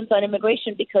restrictions on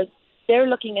immigration, because they're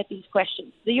looking at these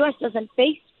questions. The U.S. doesn't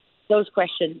face those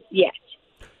questions yet.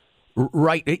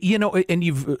 Right. And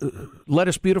you've led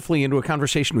us beautifully into a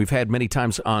conversation we've had many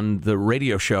times on the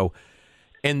radio show.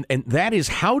 And that is,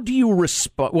 how do you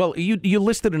respond? Well, you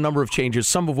listed a number of changes,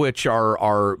 some of which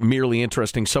are merely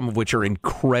interesting, some of which are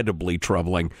incredibly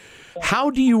troubling. How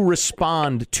do you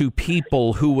respond to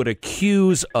people who would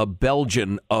accuse a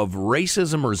Belgian of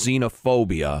racism or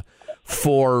xenophobia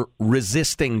for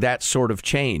resisting that sort of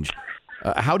change?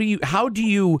 How do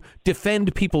you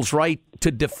defend people's right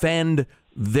to defend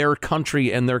their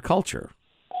country and their culture?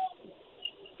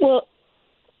 Well,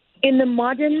 in the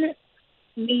modern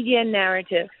media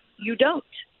narrative, you don't.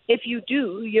 If you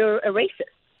do, you're a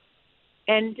racist,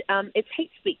 and it's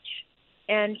hate speech,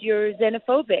 and you're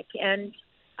xenophobic, and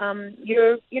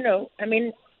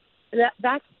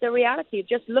that's the reality.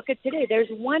 Just look at today. There's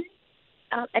one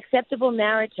acceptable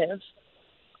narrative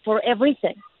for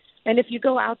everything, and if you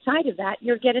go outside of that,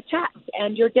 you get attacked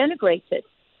and you're denigrated.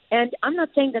 And I'm not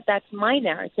saying that that's my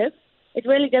narrative. It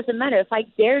really doesn't matter. If I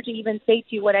dare to even say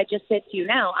to you what I just said to you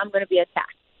now, I'm going to be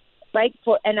attacked. Right?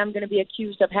 And I'm going to be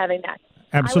accused of having that.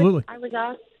 Absolutely. I was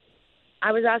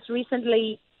asked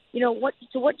recently, what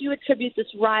do you attribute this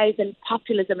rise in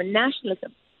populism and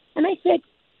nationalism? And I said,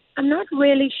 I'm not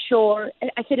really sure.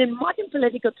 I said, in modern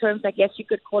political terms, I guess you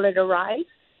could call it a rise.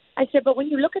 I said, but when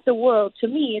you look at the world, to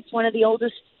me, it's one of the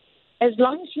oldest. As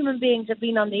long as human beings have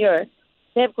been on the earth,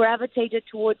 they have gravitated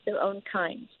towards their own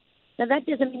kind. Now, that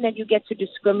doesn't mean that you get to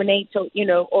discriminate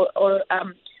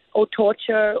or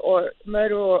torture or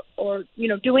murder or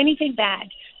do anything bad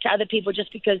to other people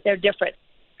just because they're different.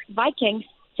 Vikings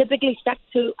typically stuck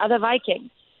to other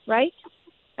Vikings, right?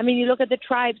 You look at the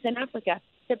tribes in Africa.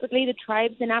 Typically the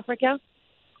tribes in Africa,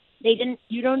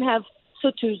 you don't have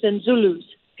Hutus and Zulus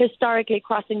historically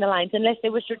crossing the lines unless they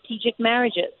were strategic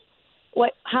marriages.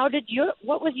 What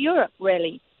was Europe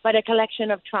really but a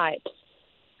collection of tribes?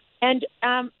 And,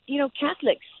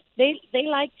 Catholics, they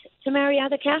liked to marry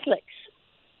other Catholics.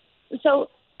 So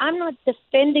I'm not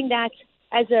defending that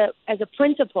as a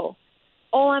principle.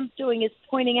 All I'm doing is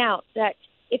pointing out that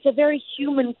it's a very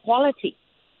human quality.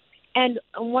 And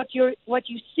what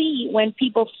you see when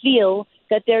people feel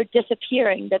that they're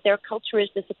disappearing, that their culture is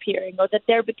disappearing, or that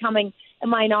they're becoming a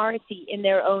minority in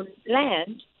their own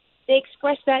land, they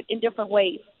express that in different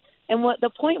ways. And what the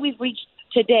point we've reached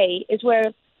today is where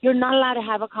you're not allowed to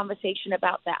have a conversation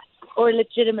about that, or a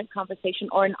legitimate conversation,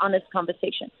 or an honest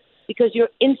conversation, because you're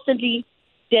instantly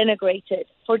denigrated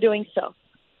for doing so.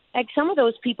 Like, some of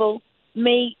those people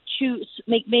may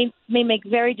make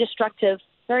very destructive,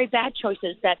 very bad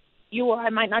choices that you or I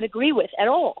might not agree with at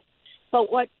all.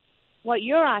 But what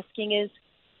you're asking is,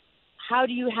 how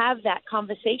do you have that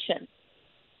conversation?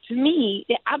 To me,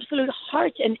 the absolute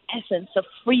heart and essence of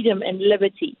freedom and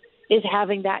liberty is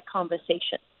having that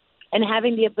conversation and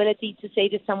having the ability to say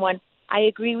to someone, I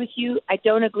agree with you, I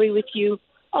don't agree with you.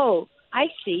 Oh, I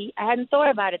see. I hadn't thought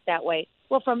about it that way.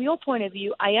 Well, from your point of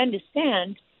view, I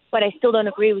understand, but I still don't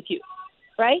agree with you,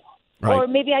 right? Or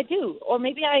maybe I do, or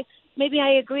maybe I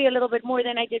agree a little bit more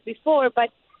than I did before, but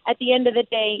at the end of the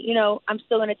day, I'm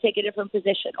still going to take a different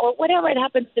position, or whatever it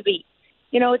happens to be.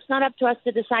 It's not up to us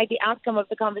to decide the outcome of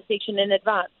the conversation in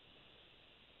advance.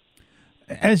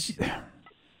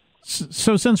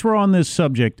 So since we're on this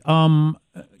subject,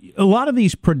 a lot of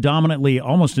these predominantly,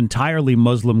 almost entirely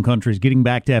Muslim countries, getting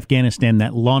back to Afghanistan,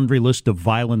 that laundry list of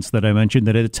violence that I mentioned,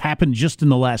 that it's happened just in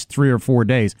the last 3 or 4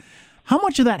 days. How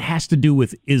much of that has to do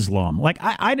with Islam? Like,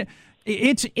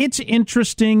 It's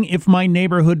interesting if my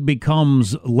neighborhood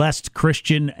becomes less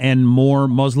Christian and more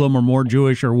Muslim or more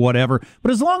Jewish or whatever.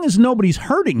 But as long as nobody's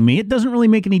hurting me, it doesn't really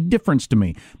make any difference to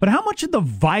me. But how much of the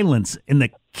violence and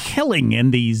the killing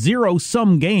and the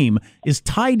zero-sum game is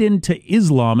tied into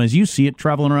Islam as you see it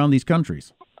traveling around these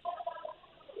countries?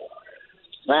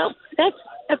 Well, that's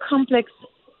a complex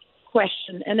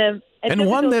question and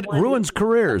one that ruins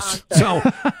careers. So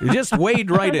you just wade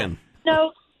right in.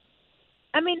 No.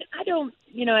 I mean, I don't,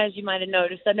 as you might have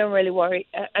noticed, I don't really worry.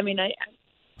 I mean,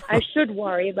 I should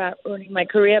worry about ruining my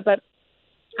career, but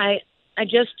I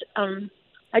just am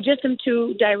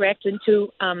too direct and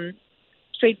too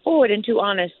straightforward and too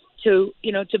honest to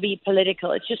be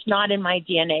political. It's just not in my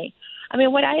DNA. I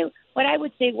mean, what I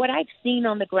would say, what I've seen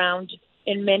on the ground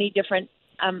in many different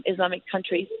Islamic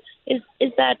countries is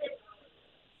that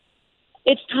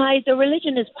it's tied. The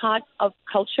religion is part of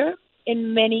culture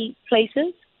in many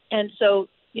places. And so,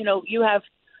 you have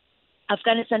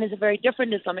Afghanistan is a very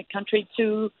different Islamic country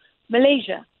to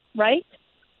Malaysia, right?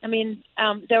 I mean,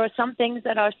 there are some things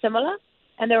that are similar,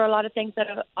 and there are a lot of things that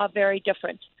are very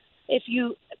different.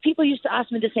 People used to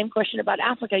ask me the same question about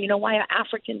Africa. Why are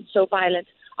Africans so violent?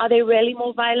 Are they really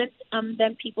more violent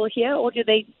than people here, or do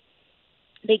they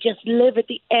just live at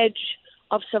the edge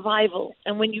of survival?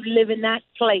 And when you live in that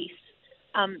place,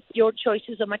 your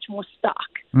choices are much more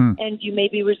stark, and you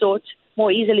maybe resort more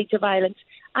easily to violence.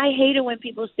 I hate it when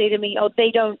people say to me, "Oh,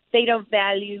 they don't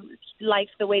value life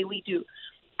the way we do."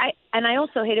 I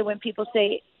also hate it when people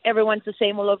say everyone's the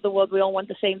same all over the world. We all want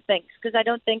the same things, because I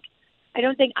don't think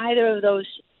either of those.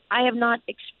 I have not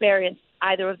experienced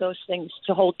either of those things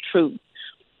to hold true.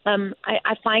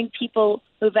 I find people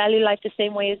who value life the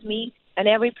same way as me and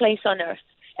every place on earth,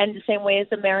 and the same way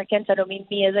as Americans. I don't mean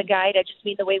me as a guide. I just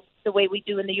mean the way we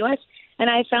do in the U.S. And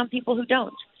I found people who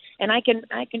don't. And I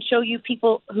can show you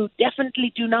people who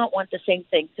definitely do not want the same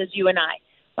things as you and I,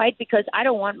 right? Because I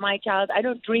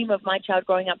don't dream of my child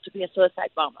growing up to be a suicide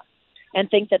bomber and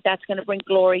think that that's going to bring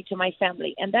glory to my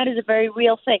family. And that is a very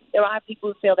real thing. There are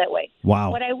people who feel that way. Wow.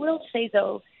 What I will say,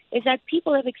 though, is that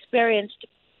people have experienced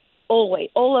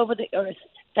all over the earth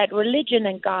that religion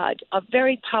and God are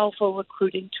very powerful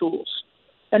recruiting tools.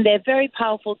 And they're very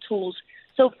powerful tools.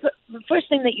 So the first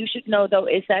thing that you should know, though,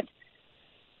 is that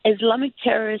Islamic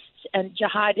terrorists and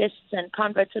jihadists and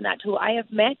converts and that who I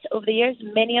have met over the years,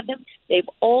 many of them, they've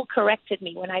all corrected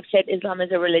me when I've said Islam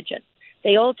is a religion.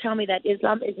 They all tell me that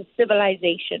Islam is a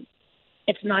civilization.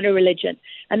 It's not a religion.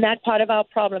 And that part of our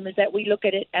problem is that we look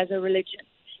at it as a religion.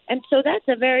 And so that's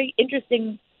a very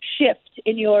interesting shift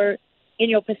in your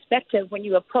perspective when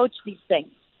you approach these things.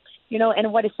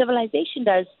 And what a civilization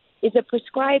does is it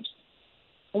prescribes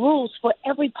rules for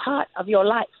every part of your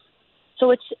life. So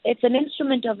it's an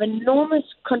instrument of enormous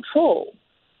control.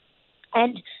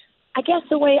 And I guess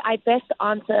the way I best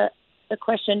answer the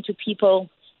question to people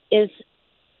is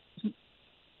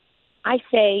I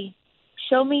say,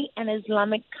 show me an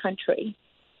Islamic country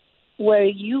where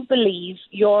you believe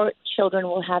your children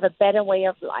will have a better way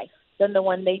of life than the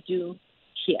one they do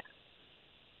here.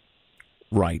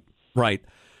 Right.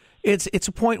 It's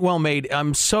a point well made.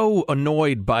 I'm so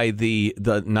annoyed by the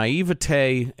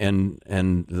naivete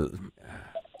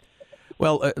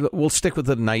we'll stick with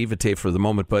the naivete for the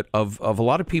moment, but of a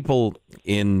lot of people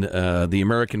in the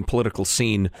American political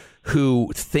scene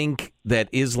who think that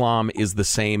Islam is the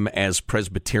same as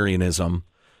Presbyterianism.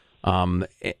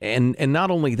 And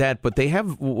not only that, but they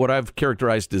have what I've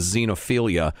characterized as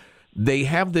xenophilia. They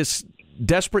have this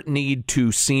desperate need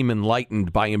to seem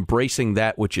enlightened by embracing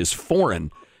that which is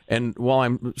foreign. And while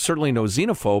I'm certainly no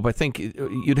xenophobe, I think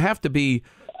you'd have to be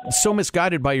so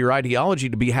misguided by your ideology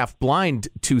to be half blind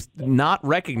to not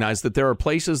recognize that there are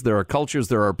places, there are cultures,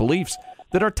 there are beliefs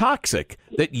that are toxic,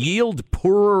 that yield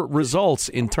poorer results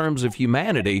in terms of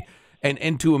humanity,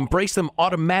 and to embrace them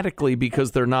automatically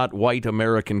because they're not white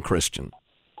American Christian.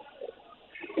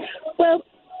 Well,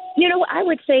 I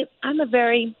would say I'm a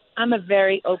very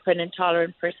open and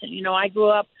tolerant person. I grew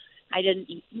up, I didn't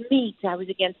eat meat. I was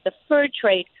against the fur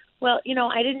trade. Well,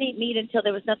 I didn't eat meat until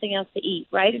there was nothing else to eat,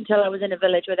 right? Until I was in a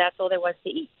village where that's all there was to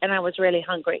eat, and I was really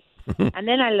hungry. And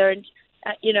then I learned,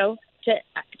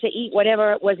 to eat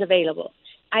whatever was available.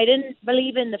 I didn't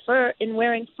believe in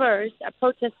wearing furs. I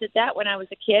protested that when I was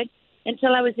a kid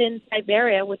until I was in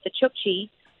Siberia with the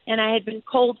Chukchi, and I had been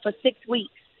cold for 6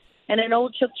 weeks. And an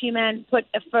old Chukchi man put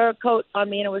a fur coat on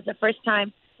me, and it was the first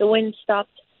time the wind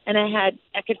stopped, and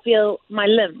I could feel my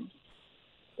limbs,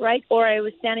 right? Or I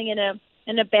was standing in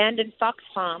an abandoned fox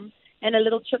farm, and a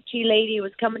little Chukchi lady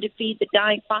was coming to feed the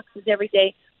dying foxes every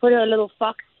day, put her little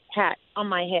fox hat on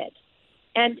my head.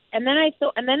 And then I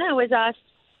was asked,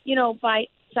 by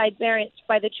Siberians,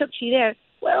 by the Chukchi there,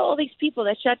 where are all these people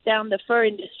that shut down the fur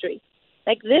industry?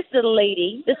 Like this little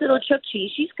lady, this little Chukchi,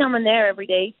 she's coming there every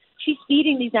day. She's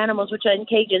feeding these animals, which are in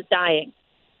cages, dying.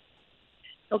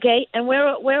 Okay, and where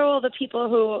are all the people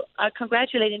who are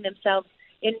congratulating themselves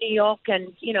in New York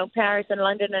and, you know, Paris and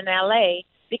London and LA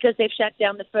because they've shut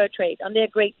down the fur trade on their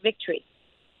great victory?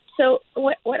 So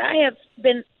what I have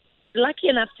been lucky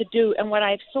enough to do and what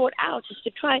I've sought out is to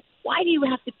try, why do you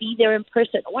have to be there in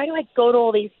person? Why do I go to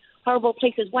all these horrible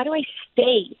places? Why do I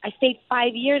stay? I stayed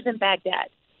 5 years in Baghdad,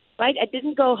 right? I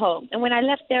didn't go home. And when I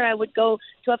left there, I would go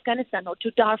to Afghanistan or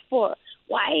to Darfur.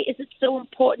 Why is it so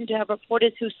important to have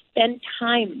reporters who spend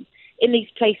time in these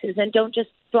places and don't just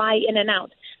fly in and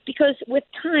out? Because with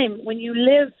time, when you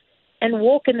live and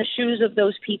walk in the shoes of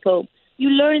those people, you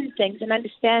learn things and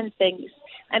understand things.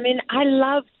 I mean, I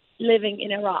loved living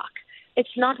in Iraq.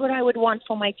 It's not what I would want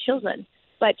for my children,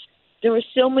 but there were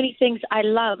so many things I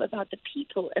love about the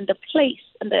people and the place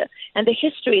and the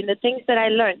history and the things that I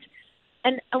learned.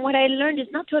 And what I learned is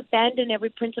not to abandon every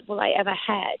principle I ever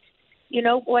had. You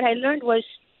know, what I learned was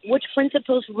which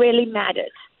principles really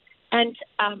mattered and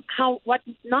what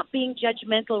not being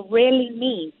judgmental really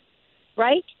means,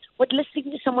 right? What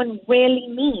listening to someone really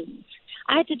means.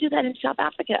 I had to do that in South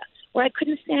Africa, where I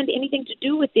couldn't stand anything to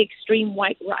do with the extreme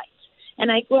white right.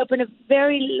 And I grew up in a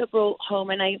very liberal home,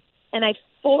 and I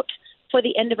fought for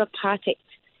the end of apartheid,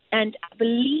 and I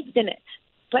believed in it.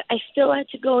 But I still had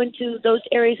to go into those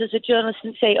areas as a journalist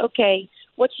and say, okay,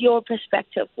 what's your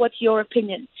perspective? What's your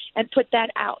opinion? And put that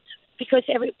out. Because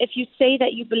if you say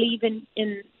that you believe in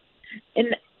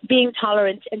being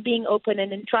tolerant and being open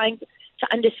and in trying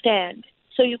to understand,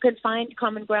 so you can find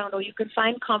common ground, or you can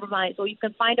find compromise, or you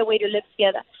can find a way to live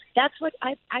together. That's what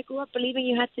I grew up believing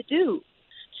you had to do.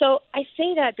 So I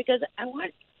say that because I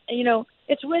want, you know,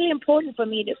 it's really important for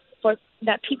me for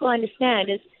that people understand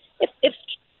is if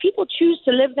people choose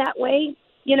to live that way,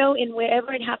 you know, in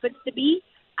wherever it happens to be,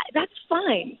 that's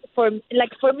fine. For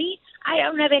me, I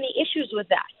don't have any issues with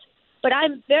that. But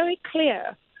I'm very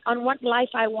clear on what life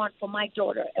I want for my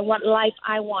daughter and what life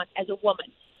I want as a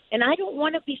woman. And I don't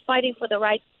want to be fighting for the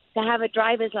right to have a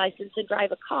driver's license and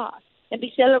drive a car and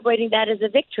be celebrating that as a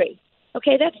victory.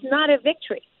 Okay, that's not a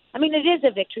victory. I mean, it is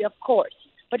a victory, of course.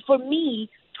 But for me,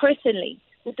 personally,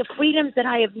 with the freedoms that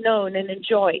I have known and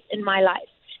enjoyed in my life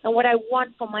and what I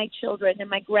want for my children and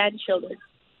my grandchildren,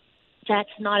 that's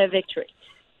not a victory,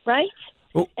 right?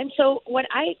 Oh. And so what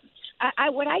I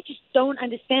just don't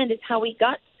understand is how we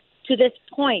got to this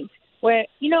point where,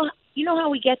 you know how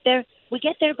we get there? We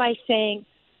get there by saying,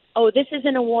 oh, this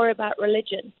isn't a war about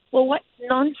religion. Well, what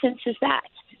nonsense is that?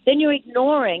 Then you're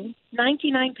ignoring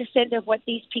 99% of what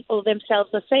these people themselves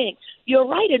are saying. You're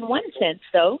right in one sense,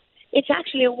 though. It's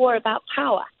actually a war about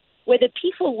power, where the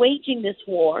people waging this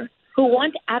war, who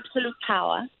want absolute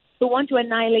power, who want to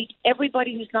annihilate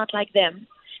everybody who's not like them,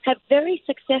 have very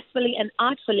successfully and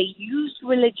artfully used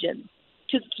religion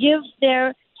to give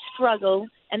their struggle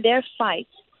and their fight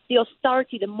the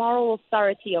authority, the moral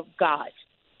authority of God.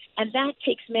 And that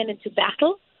takes men into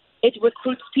battle. It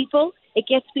recruits people. It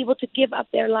gets people to give up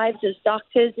their lives as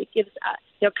doctors. It gives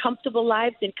their comfortable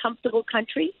lives in comfortable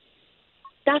countries.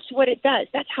 That's what it does.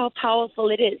 That's how powerful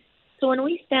it is. So when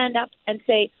we stand up and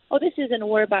say, oh, this isn't a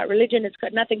war about religion, it's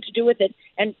got nothing to do with it,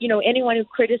 and, you know, anyone who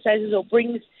criticizes or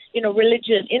brings, you know,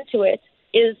 religion into it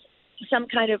is some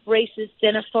kind of racist,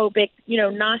 xenophobic, you know,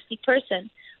 nasty person,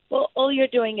 well, all you're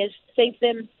doing is say to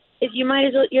them, is you might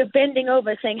as well, you're bending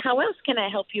over saying, how else can I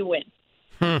help you win?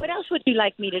 What else would you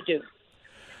like me to do?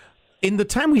 In the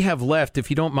time we have left,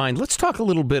 if you don't mind, let's talk a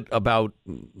little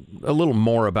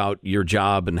more about your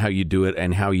job and how you do it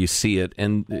and how you see it.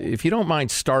 And if you don't mind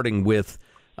starting with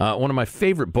one of my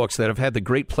favorite books that I've had the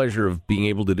great pleasure of being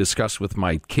able to discuss with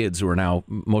my kids who are now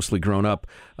mostly grown up,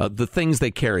 The Things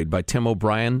They Carried by Tim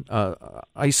O'Brien. I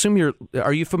assume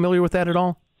are you familiar with that at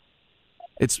all?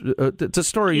 It's a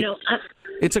story. You know,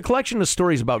 it's a collection of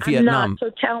stories about Vietnam. Not,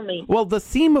 so tell me. Well, the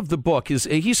theme of the book is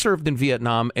he served in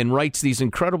Vietnam and writes these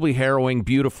incredibly harrowing,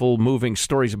 beautiful, moving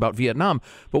stories about Vietnam.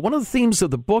 But one of the themes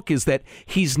of the book is that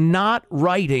he's not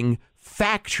writing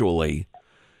factually.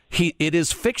 It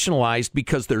is fictionalized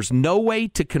because there's no way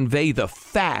to convey the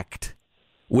fact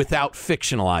without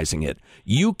fictionalizing it.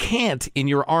 You can't, in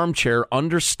your armchair,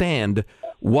 understand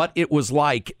what it was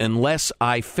like unless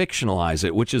I fictionalize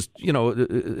it, which is, you know,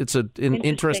 it's an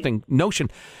interesting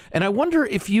notion. And I wonder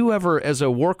if you ever, as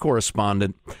a war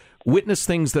correspondent, witness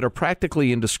things that are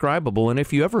practically indescribable, and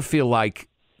if you ever feel like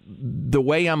the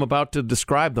way I'm about to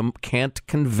describe them can't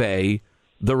convey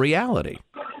the reality.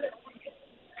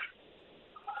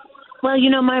 Well, you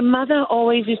know, my mother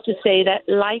always used to say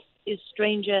that life is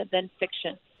stranger than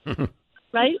fiction.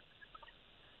 right?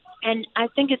 And I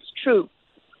think it's true.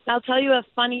 I'll tell you a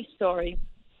funny story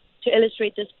to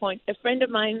illustrate this point. A friend of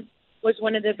mine was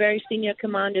one of the very senior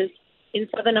commanders in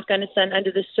southern Afghanistan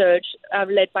under the surge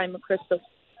led by McChrystal.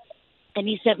 And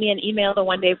he sent me an email the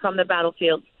one day from the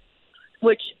battlefield,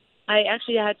 which I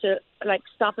actually had to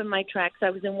stop in my tracks. I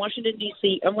was in Washington,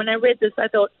 D.C., and when I read this, I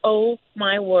thought, oh,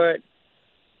 my word.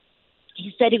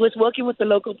 He said he was working with the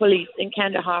local police in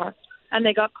Kandahar, and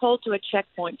they got called to a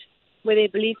checkpoint where they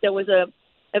believed there was a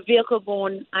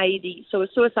vehicle-borne IED, so a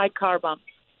suicide car bomb.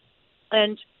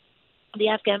 And the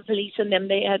Afghan police and them,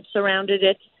 they had surrounded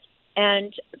it,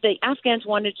 and the Afghans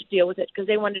wanted to deal with it because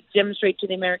they wanted to demonstrate to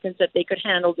the Americans that they could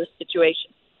handle this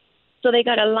situation. So they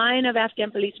got a line of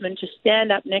Afghan policemen to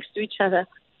stand up next to each other,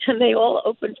 and they all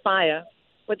opened fire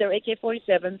with their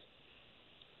AK-47s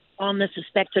on the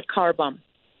suspected car bomb.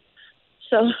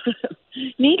 So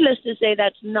needless to say,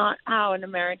 that's not how an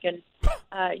American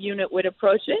unit would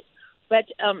approach it. But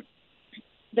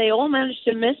they all managed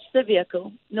to miss the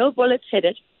vehicle. No bullets hit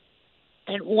it.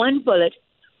 And one bullet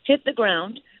hit the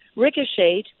ground,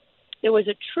 ricocheted. There was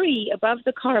a tree above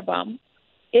the car bomb.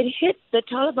 It hit the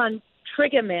Taliban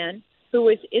trigger man who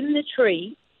was in the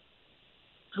tree,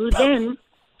 who then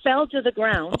fell to the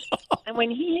ground. And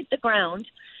when he hit the ground,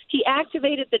 he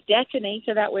activated the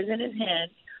detonator that was in his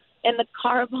hand, and the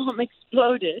car bomb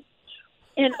exploded.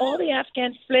 And all the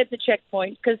Afghans fled the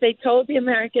checkpoint because they told the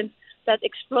Americans that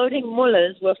exploding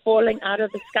mullahs were falling out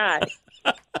of the sky.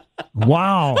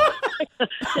 Wow.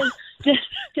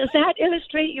 Does that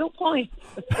illustrate your point?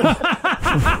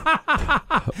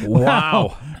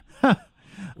 Wow.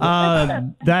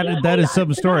 That is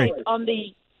some story. On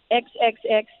the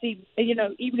XXX,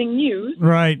 evening news,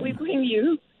 right? We bring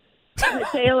you the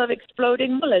tale of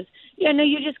exploding mullahs. Yeah, no,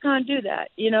 you just can't do that,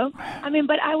 I mean,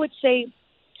 but I would say,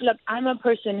 look, I'm a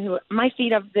person who, my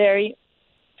feet are very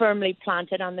firmly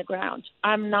planted on the ground.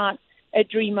 I'm not a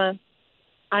dreamer.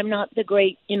 I'm not the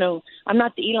great, I'm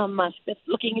not the Elon Musk that's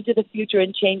looking into the future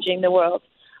and changing the world.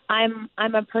 I'm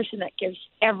a person that gives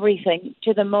everything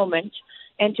to the moment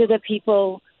and to the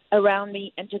people around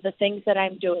me and to the things that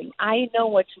I'm doing. I know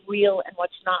what's real and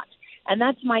what's not. And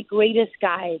that's my greatest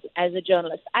guide as a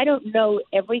journalist. I don't know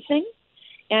everything.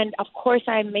 And of course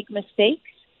I make mistakes,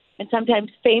 and sometimes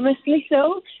famously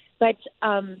so. But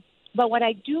what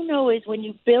I do know is when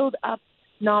you build up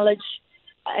knowledge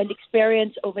and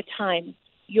experience over time,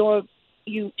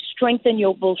 you strengthen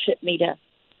your bullshit meter,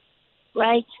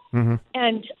 right? Mm-hmm.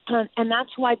 And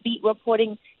that's why beat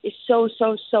reporting is so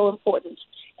important.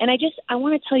 And I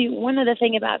want to tell you one other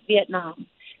thing about Vietnam,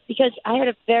 because I had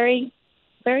a very,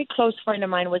 very close friend of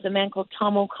mine was a man called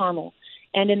Tom O'Connell.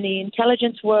 And in the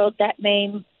intelligence world, that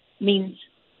name means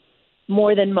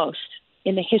more than most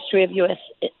in the history of U.S.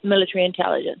 military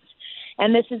intelligence.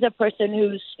 And this is a person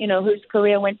whose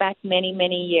career went back many,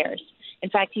 many years. In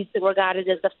fact, he's regarded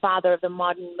as the father of the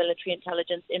modern military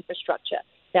intelligence infrastructure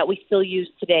that we still use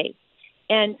today.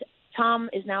 And Tom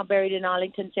is now buried in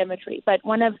Arlington Cemetery. But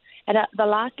the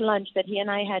last lunch that he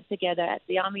and I had together at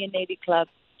the Army and Navy Club,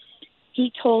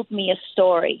 he told me a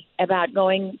story about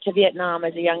going to Vietnam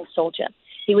as a young soldier.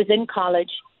 He was in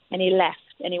college, and he left,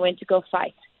 and he went to go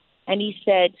fight. And he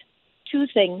said two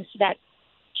things that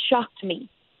shocked me.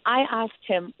 I asked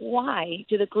him, why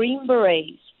do the Green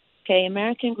Berets,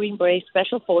 American Green Berets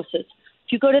Special Forces,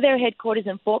 if you go to their headquarters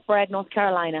in Fort Bragg, North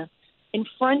Carolina, in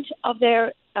front of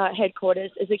their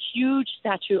headquarters is a huge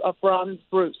statue of Bronze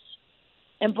Bruce.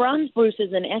 And Bronze Bruce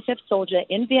is an SF soldier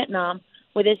in Vietnam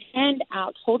with his hand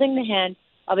out, holding the hand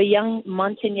of a young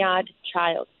Montagnard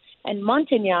child. And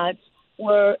Montagnards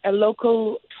were a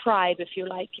local tribe, if you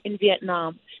like, in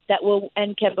Vietnam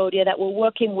and Cambodia that were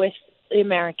working with the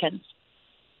Americans,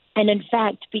 and in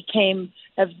fact became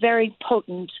a very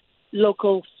potent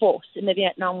local force in the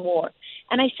Vietnam War.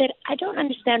 And I said, I don't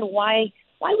understand why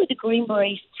would the Green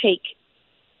Berets take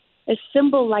a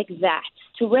symbol like that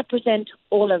to represent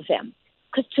all of them?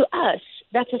 Because to us,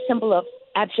 that's a symbol of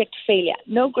abject failure.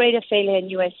 No greater failure in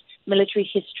U.S. military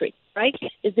history, right,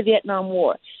 is the Vietnam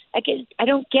War. I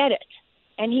don't get it.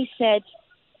 And he said,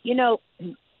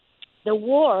 the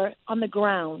war on the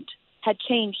ground had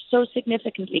changed so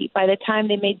significantly by the time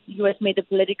the U.S. made the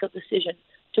political decision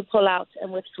to pull out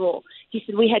and withdraw. He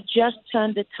said we had just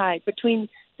turned the tide between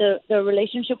the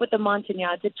relationship with the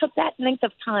Montagnards. It took that length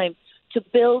of time to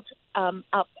build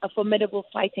up a formidable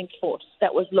fighting force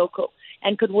that was local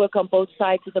and could work on both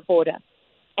sides of the border.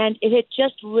 And it had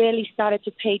just really started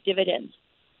to pay dividends.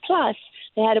 Plus,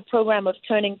 they had a program of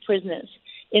turning prisoners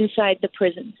inside the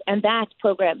prisons, and that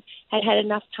program had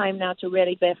enough time now to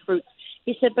really bear fruit.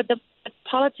 He said, but the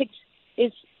politics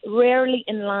is rarely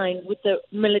in line with the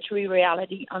military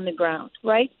reality on the ground,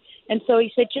 right? And so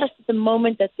he said just at the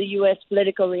moment that the U.S.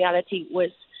 political reality was,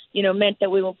 meant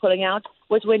that we were pulling out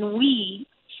was when we,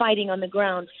 fighting on the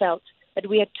ground, felt that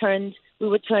we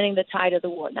were turning the tide of the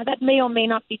war. Now, that may or may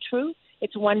not be true.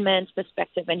 It's one man's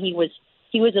perspective, and he was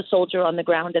a soldier on the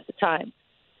ground at the time,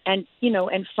 and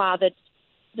fathered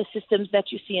the systems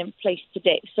that you see in place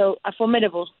today. So a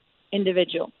formidable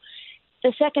individual.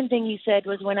 The second thing he said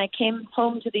was when I came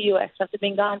home to the U.S. after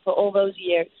being gone for all those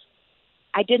years,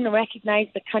 I didn't recognize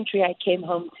the country I came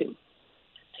home to.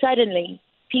 Suddenly,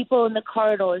 people in the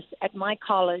corridors at my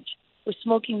college were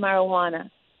smoking marijuana.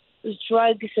 There was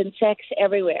drugs and sex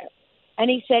everywhere. And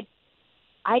he said,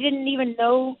 I didn't even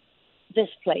know this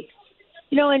place.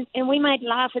 And we might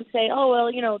laugh and say, oh,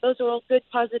 well, those are all good,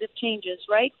 positive changes,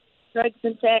 right? Drugs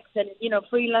and sex and,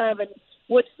 free love and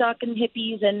Woodstock and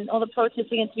hippies and all the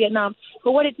protests against Vietnam.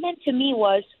 But what it meant to me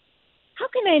was, how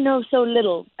can I know so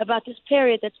little about this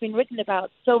period that's been written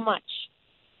about so much?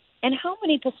 And how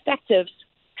many perspectives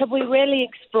have we really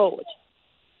explored?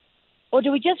 Or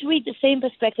do we just read the same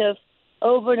perspective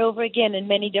over and over again in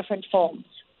many different forms?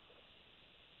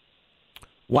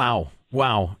 Wow.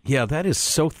 Yeah, that is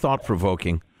so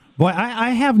thought-provoking. Boy,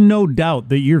 I have no doubt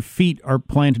that your feet are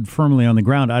planted firmly on the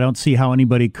ground. I don't see how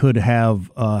anybody could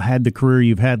have had the career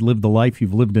you've had, lived the life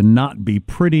you've lived, and not be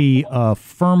pretty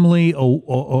firmly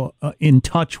in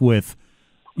touch with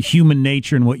human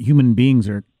nature and what human beings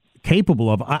are capable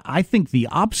of. I think the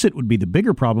opposite would be the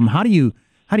bigger problem. How do you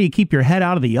keep your head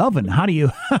out of the oven? How do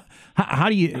you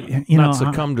not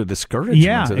succumb to discouragement?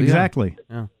 Yeah, exactly.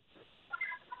 Yeah.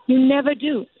 You never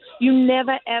do. You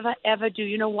never, ever, ever do.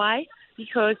 You know why?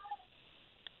 Because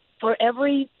for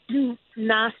every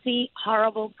nasty,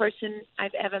 horrible person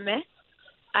I've ever met,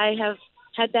 I have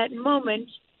had that moment,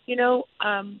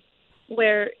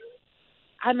 where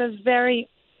I'm a very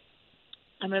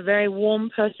warm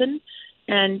person,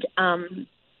 and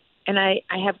I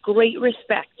have great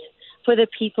respect for the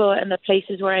people and the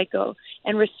places where I go.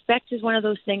 And respect is one of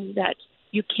those things that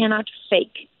you cannot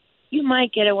fake. You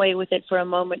might get away with it for a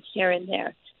moment here and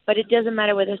there, but it doesn't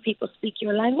matter whether people speak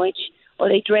your language or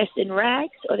they dress in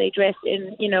rags or they dress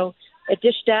in, a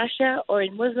dish dasha or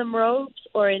in Muslim robes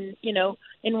or in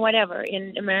whatever,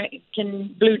 in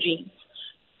American blue jeans.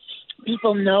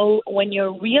 People know when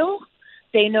you're real.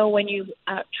 They know when you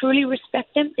truly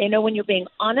respect them. They know when you're being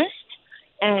honest.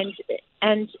 And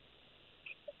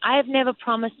I have never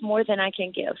promised more than I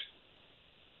can give.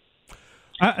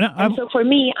 And so for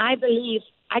me, I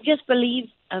just believe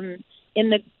in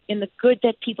the good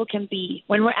that people can be.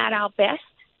 When we're at our best,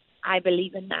 I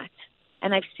believe in that.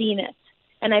 And I've seen it.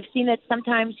 And I've seen it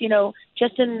sometimes,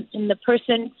 just in the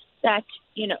person that,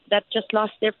 that just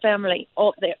lost their family,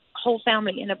 or their whole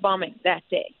family in a bombing that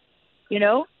day.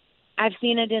 I've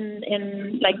seen it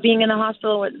in like being in a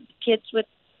hospital with kids with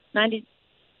 90%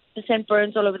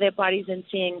 burns all over their bodies and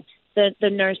seeing the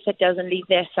nurse that doesn't leave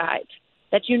their side,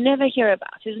 that you never hear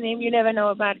about, whose name you never know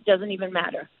about, it doesn't even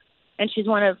matter. And she's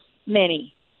one of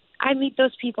many. I meet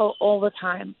those people all the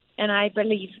time, and I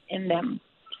believe in them.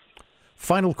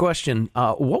 Final question.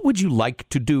 What would you like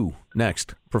to do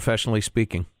next, professionally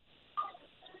speaking?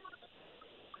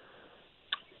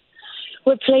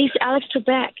 Replace Alex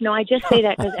Trebek. No, I just say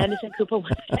that because Anderson Cooper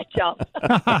wants that job.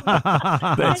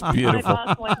 That's beautiful. My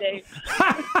boss one day.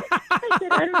 I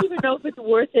said, I don't even know if it's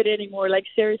worth it anymore. Like,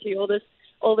 seriously, all this,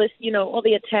 all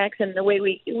the attacks and the way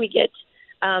we get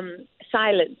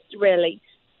silenced, really.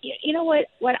 You know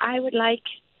what I would like?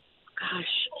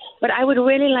 Gosh, what I would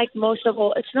really like most of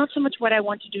all, it's not so much what I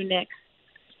want to do next.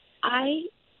 I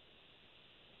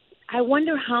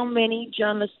wonder how many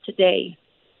journalists today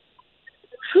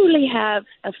truly have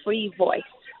a free voice.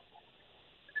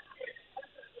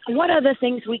 What are the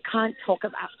things we can't talk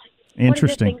about? Interesting. What are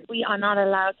the things we are not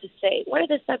allowed to say? What are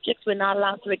the subjects we're not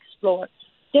allowed to explore?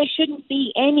 There shouldn't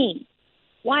be any.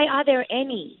 Why are there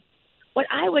any? What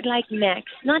I would like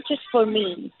next, not just for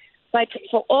me, but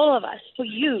for all of us, for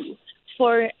you,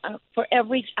 for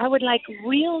I would like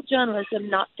real journalism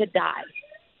not to die.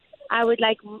 I would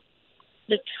like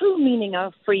the true meaning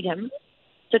of freedom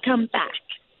to come back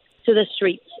to the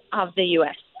streets of the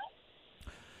U.S.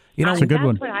 That's a good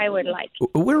one. That's what I would like.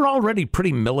 We're already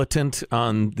pretty militant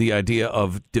on the idea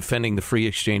of defending the free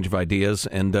exchange of ideas,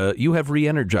 and you have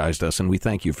re-energized us, and we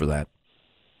thank you for that.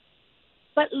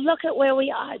 But look at where we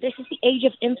are. This is the age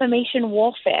of information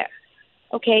warfare.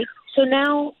 Okay? So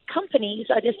now companies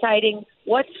are deciding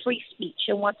what's free speech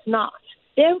and what's not.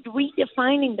 They're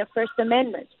redefining the First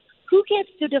Amendment. Who gets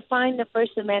to define the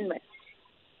First Amendment?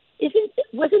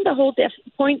 Wasn't the whole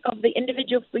point of the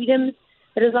individual freedoms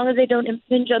that as long as they don't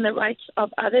impinge on the rights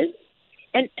of others,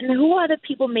 And who are the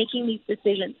people making these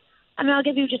decisions? I mean, I'll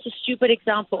give you just a stupid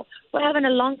example. We're having a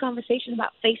long conversation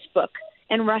about Facebook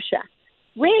and Russia.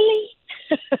 Really?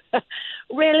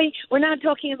 Really? We're not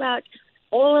talking about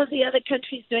all of the other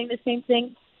countries doing the same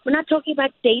thing? We're not talking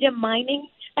about data mining?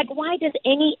 Like, why does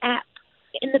any app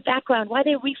in the background, why are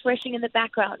they refreshing in the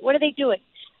background? What are they doing?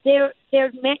 They're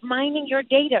mining your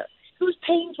data. Who's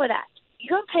paying for that?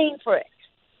 You're paying for it.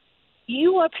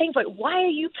 You are paying for it. Why are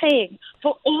you paying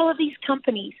for all of these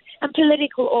companies and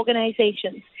political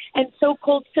organizations and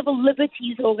so-called civil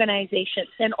liberties organizations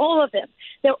and all of them?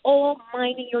 They're all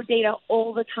mining your data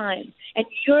all the time, and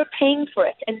you're paying for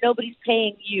it, and nobody's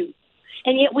paying you.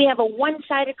 And yet we have a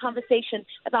one-sided conversation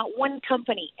about one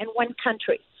company and one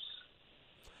country.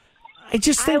 I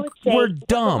just think we're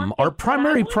dumb. Our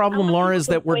primary problem, Laura, is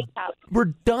that we're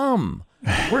dumb.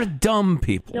 We're dumb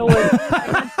people. No, we're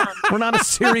not dumb. We're not a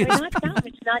serious. We're not dumb.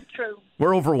 It's not true.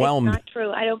 We're overwhelmed. It's not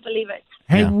true. I don't believe it.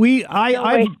 Hey, yeah.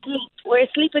 We're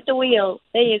asleep at the wheel.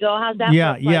 There you go. How's that?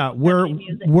 Yeah.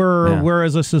 We're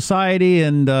as a society,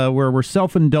 and we're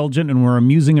self-indulgent, and we're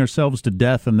amusing ourselves to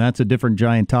death, and that's a different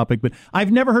giant topic. But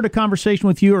I've never heard a conversation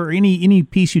with you or any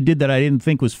piece you did that I didn't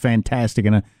think was fantastic,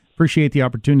 and I appreciate the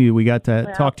opportunity we got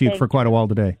to talk to you for quite a while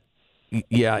today.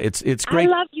 Yeah, it's great.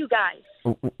 I love you guys.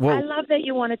 Well, I love that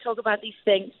you want to talk about these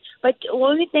things. But the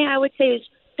only thing I would say is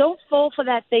don't fall for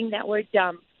that thing that we're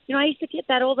dumb. You know, I used to get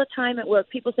that all the time at work.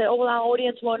 People say, oh, well, our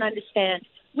audience won't understand.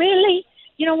 Really?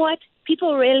 You know what?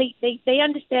 People really, they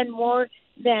understand more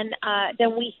than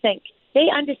we think. They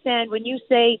understand when you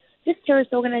say this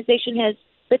terrorist organization has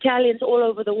battalions all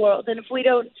over the world, and if we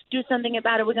don't do something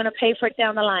about it, we're going to pay for it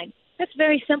down the line. That's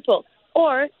very simple.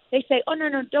 Or they say, oh, no,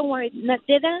 don't worry.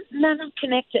 They're not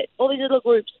connected. All these little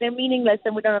groups, they're meaningless,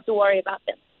 and we don't have to worry about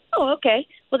them. Oh, okay.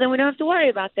 Well, then we don't have to worry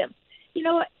about them. You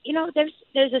know what?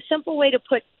 There's a simple way to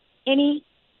put any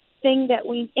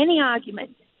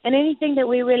argument and anything that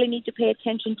we really need to pay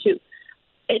attention to.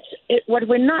 What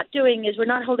we're not doing is we're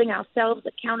not holding ourselves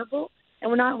accountable,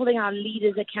 and we're not holding our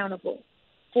leaders accountable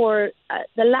for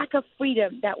the lack of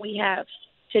freedom that we have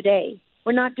today.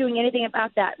 We're not doing anything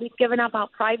about that. We've given up our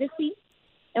privacy,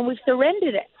 and we've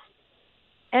surrendered it.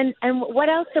 And what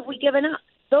else have we given up?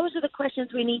 Those are the questions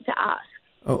we need to ask.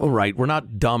 Oh, right. We're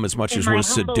not dumb as much as we're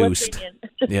seduced.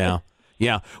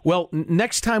 Yeah. Well,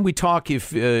 next time we talk,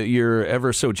 if you're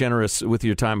ever so generous with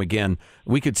your time again,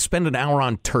 we could spend an hour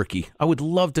on Turkey. I would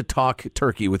love to talk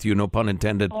Turkey with you, no pun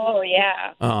intended. Oh,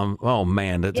 yeah. Oh,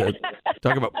 man.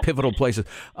 Talk about pivotal places.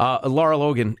 Lara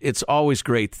Logan, it's always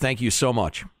great. Thank you so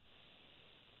much.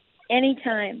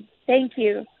 Anytime. Thank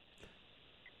you.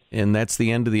 And that's the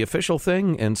end of the official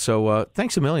thing. And so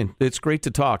thanks a million. It's great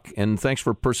to talk. And thanks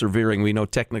for persevering. We know,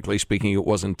 technically speaking, it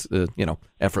wasn't,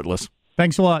 effortless.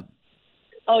 Thanks a lot.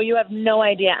 Oh, you have no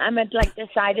idea. I'm at the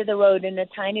side of the road in a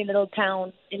tiny little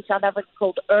town in South Africa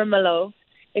called Ermelo.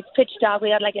 It's pitch dark. We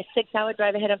got a 6-hour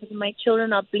drive ahead of us, and my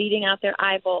children are bleeding out their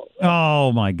eyeballs.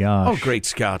 Oh, my gosh. Oh, great,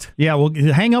 Scott. Yeah, well,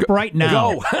 hang up right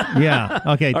now. Go. Yeah,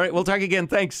 okay. All right, we'll talk again.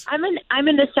 Thanks. I'm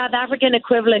in the South African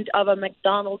equivalent of a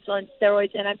McDonald's on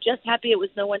steroids, and I'm just happy it was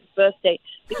no one's birthday,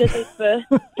 because they burst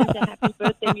into happy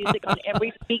birthday music on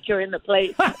every speaker in the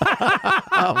place.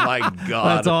 Oh, my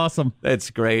God. That's awesome.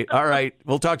 That's great. All right,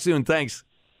 we'll talk soon. Thanks.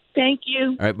 Thank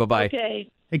you. All right, bye-bye. Okay.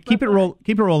 Hey, keep it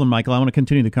rolling, Michael. I want to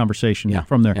continue the conversation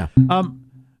from there. Yeah.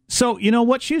 So, you know,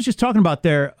 what she was just talking about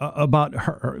there, about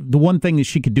her, the one thing that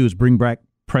she could do is bring back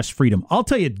press freedom. I'll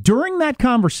tell you, during that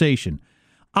conversation,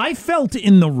 I felt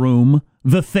in the room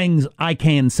the things I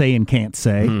can say and can't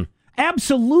say. Mm.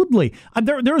 Absolutely.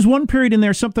 There was one period in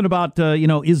there, something about,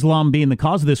 Islam being the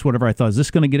cause of this, whatever. I thought, is this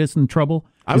going to get us in trouble?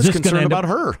 I was concerned about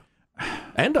her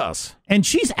and us. And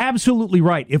she's absolutely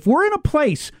right. If we're in a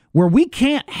place where we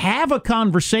can't have a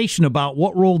conversation about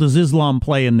what role does Islam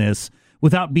play in this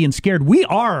without being scared, we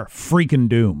are freaking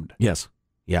doomed. Yes.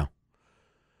 Yeah.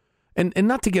 And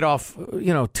not to get off,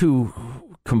 too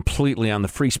completely on the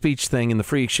free speech thing and the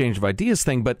free exchange of ideas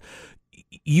thing, but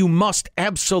you must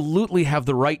absolutely have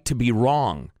the right to be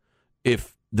wrong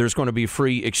if there's going to be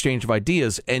free exchange of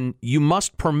ideas, and you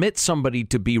must permit somebody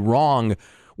to be wrong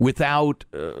without,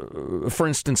 for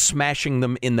instance, smashing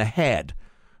them in the head,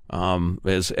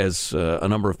 as a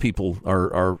number of people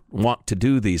are want to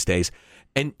do these days.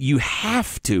 And you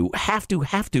have to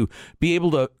be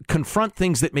able to confront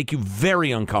things that make you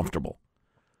very uncomfortable.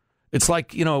 It's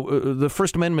like, the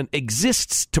First Amendment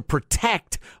exists to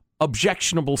protect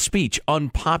objectionable speech,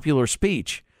 unpopular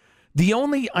speech. The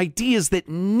only ideas that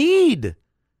need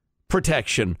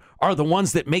protection are the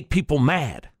ones that make people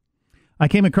mad. I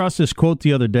came across this quote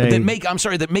the other day.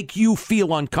 That make you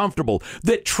feel uncomfortable,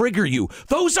 that trigger you.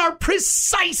 Those are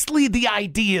precisely the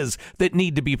ideas that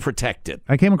need to be protected.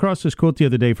 I came across this quote the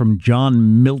other day from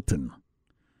John Milton.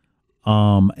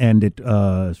 And it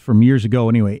from years ago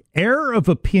anyway. Error of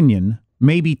opinion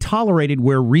may be tolerated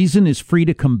where reason is free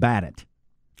to combat it.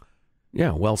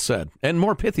 Yeah, well said. And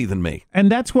more pithy than me. And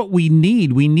that's what we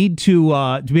need. We need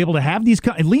to be able to have these,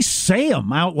 at least say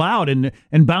them out loud and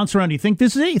bounce around. You think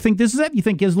this is it? You think this is it? You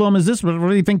think Islam is this? What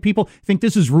do you think people think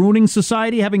this is ruining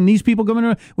society, having these people coming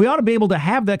around? We ought to be able to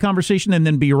have that conversation and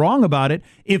then be wrong about it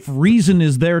if reason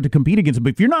is there to compete against it.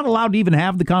 But if you're not allowed to even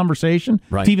have the conversation,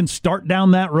 right, to even start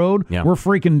down that road, we're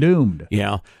freaking doomed.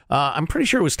 Yeah. I'm pretty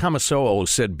sure it was Thomas Sowell who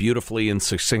said beautifully and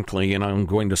succinctly, and I'm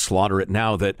going to slaughter it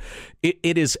now, that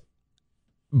it is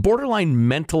borderline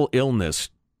mental illness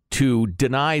to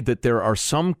deny that there are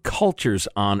some cultures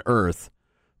on Earth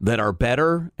that are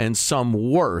better and some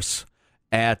worse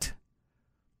at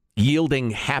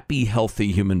yielding happy,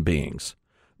 healthy human beings.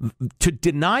 To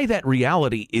deny that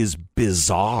reality is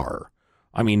bizarre.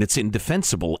 I mean, it's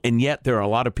indefensible, and yet there are a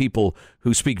lot of people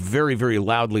who speak very, very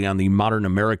loudly on the modern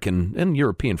American and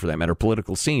European, for that matter,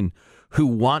 political scene, who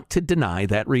want to deny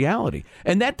that reality.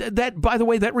 And that, by the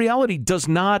way, that reality does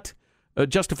not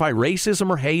justify racism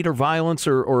or hate or violence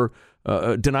or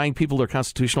denying people their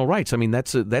constitutional rights. I mean,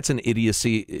 that's an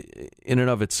idiocy in and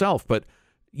of itself. But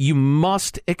you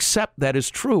must accept that is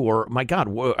true, or, my God,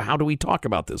 how do we talk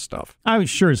about this stuff? I was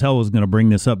sure as hell was going to bring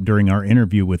this up during our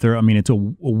interview with her. I mean, it's a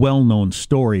well-known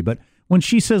story, but when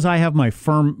she says, I have my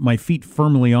feet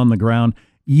firmly on the ground,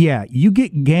 yeah, you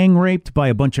get gang raped by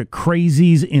a bunch of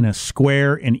crazies in a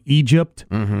square in Egypt,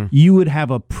 you would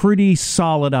have a pretty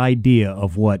solid idea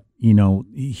of what,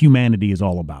 humanity is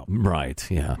all about. Right,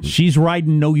 yeah. She's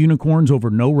riding no unicorns over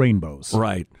no rainbows.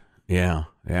 Right, yeah.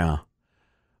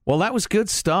 Well, that was good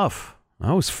stuff.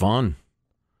 That was fun.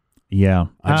 Yeah.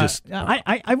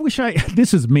 I wish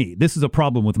this is me. This is a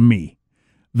problem with me.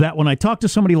 That when I talk to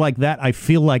somebody like that, I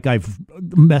feel like I've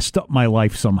messed up my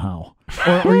life somehow.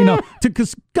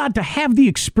 Because God, to have the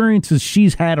experiences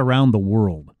she's had around the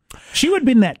world, she would have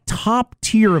been that top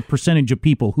tier of percentage of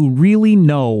people who really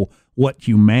know what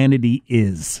humanity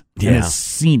is and has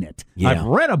seen it. Yeah. I've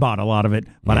read about a lot of it,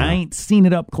 but I ain't seen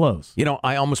it up close.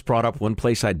 I almost brought up one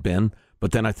place I'd been,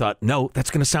 but then I thought, no,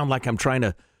 that's going to sound like I'm trying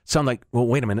to sound like, well,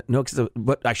 wait a minute. No,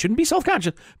 but I shouldn't be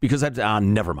self-conscious because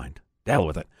never mind. The hell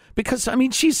with it. Because, I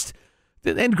mean, she's,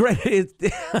 and granted,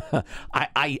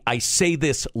 I say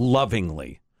this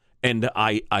lovingly, and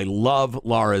I love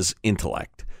Laura's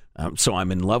intellect. So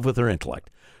I'm in love with her intellect.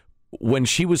 When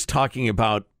she was talking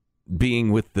about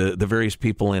being with the various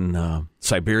people in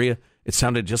Siberia, it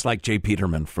sounded just like Jay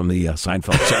Peterman from the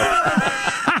Seinfeld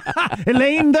show.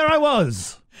 Elaine, there I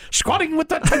was. Squatting with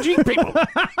the Tajik people.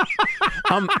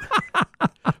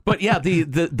 But yeah,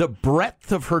 the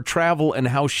breadth of her travel and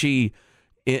how she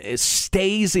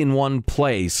stays in one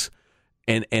place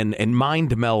and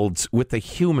mind melds with the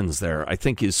humans there, I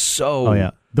think is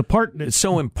so it's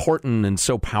so important and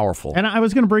so powerful. And I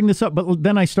was going to bring this up, but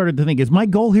then I started to think, is my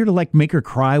goal here to make her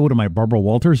cry? What am I, Barbara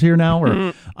Walters here now?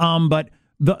 Or but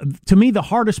to me the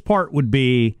hardest part would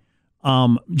be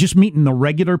just meeting the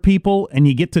regular people, and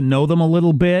you get to know them a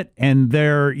little bit, and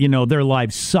their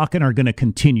lives suck and are going to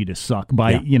continue to suck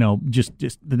by just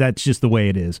that's just the way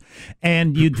it is.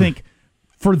 And you'd think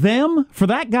for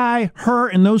that guy, her,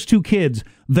 and those two kids,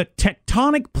 the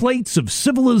tectonic plates of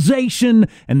civilization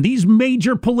and these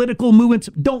major political movements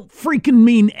don't freaking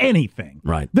mean anything.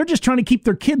 Right? They're just trying to keep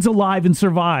their kids alive and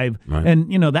survive, right.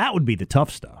 And that would be the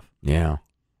tough stuff. Yeah.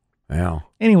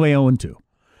 Anyway, 0-2.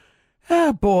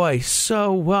 Ah, boy.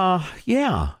 So,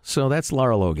 So that's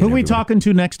Lara Logan. Who are we talking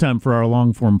to next time for our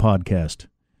long-form podcast?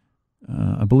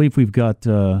 I believe we've got,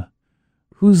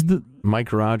 who's the...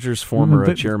 Mike Rogers,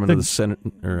 former chairman of the Senate.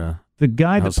 The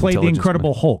guy that played the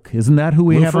Incredible Hulk. Isn't that who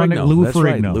we have on it? Lou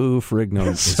Ferrigno. Right. Lou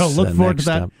Ferrigno. So look forward to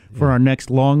that for our next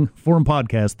long-form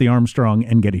podcast, The Armstrong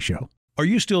and Getty Show. Are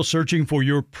you still searching for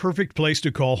your perfect place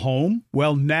to call home?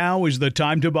 Well, now is the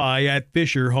time to buy at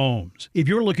Fisher Homes. If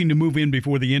you're looking to move in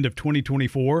before the end of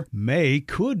 2024, May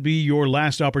could be your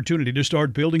last opportunity to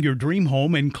start building your dream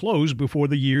home and close before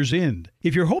the year's end.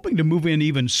 If you're hoping to move in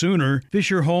even sooner,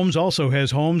 Fisher Homes also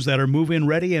has homes that are move-in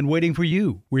ready and waiting for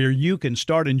you, where you can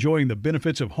start enjoying the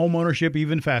benefits of homeownership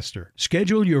even faster.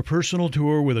 Schedule your personal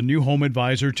tour with a new home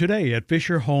advisor today at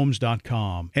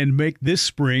FisherHomes.com and make this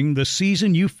spring the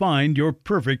season you find your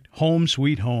perfect home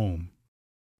sweet home.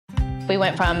 We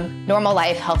went from normal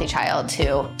life, healthy child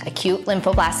to acute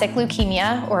lymphoblastic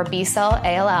leukemia, or B-cell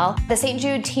ALL. The St.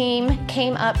 Jude team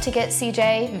came up to get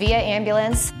CJ via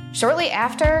ambulance. Shortly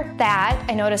after that,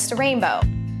 I noticed a rainbow.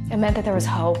 It meant that there was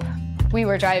hope. We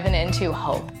were driving into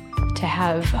hope. To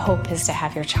have hope is to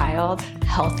have your child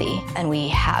healthy, and we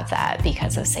have that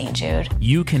because of St. Jude.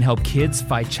 You can help kids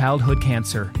fight childhood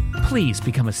cancer. Please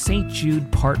become a St.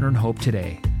 Jude Partner in Hope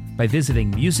today by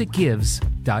visiting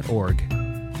musicgives.org.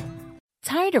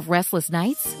 Tired of restless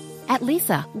nights? At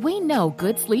Leesa, we know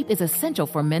good sleep is essential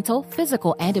for mental,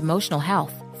 physical, and emotional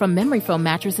health. From memory foam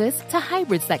mattresses to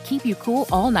hybrids that keep you cool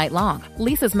all night long,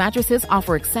 Leesa's mattresses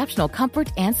offer exceptional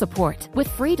comfort and support with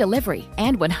free delivery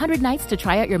and 100 nights to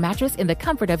try out your mattress in the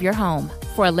comfort of your home.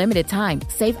 For a limited time,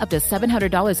 save up to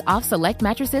 $700 off select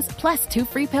mattresses plus 2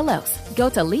 free pillows. Go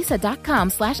to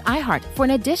leesa.com/iHeart for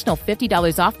an additional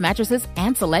 $50 off mattresses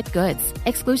and select goods.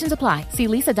 Exclusions apply. See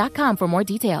leesa.com for more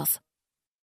details.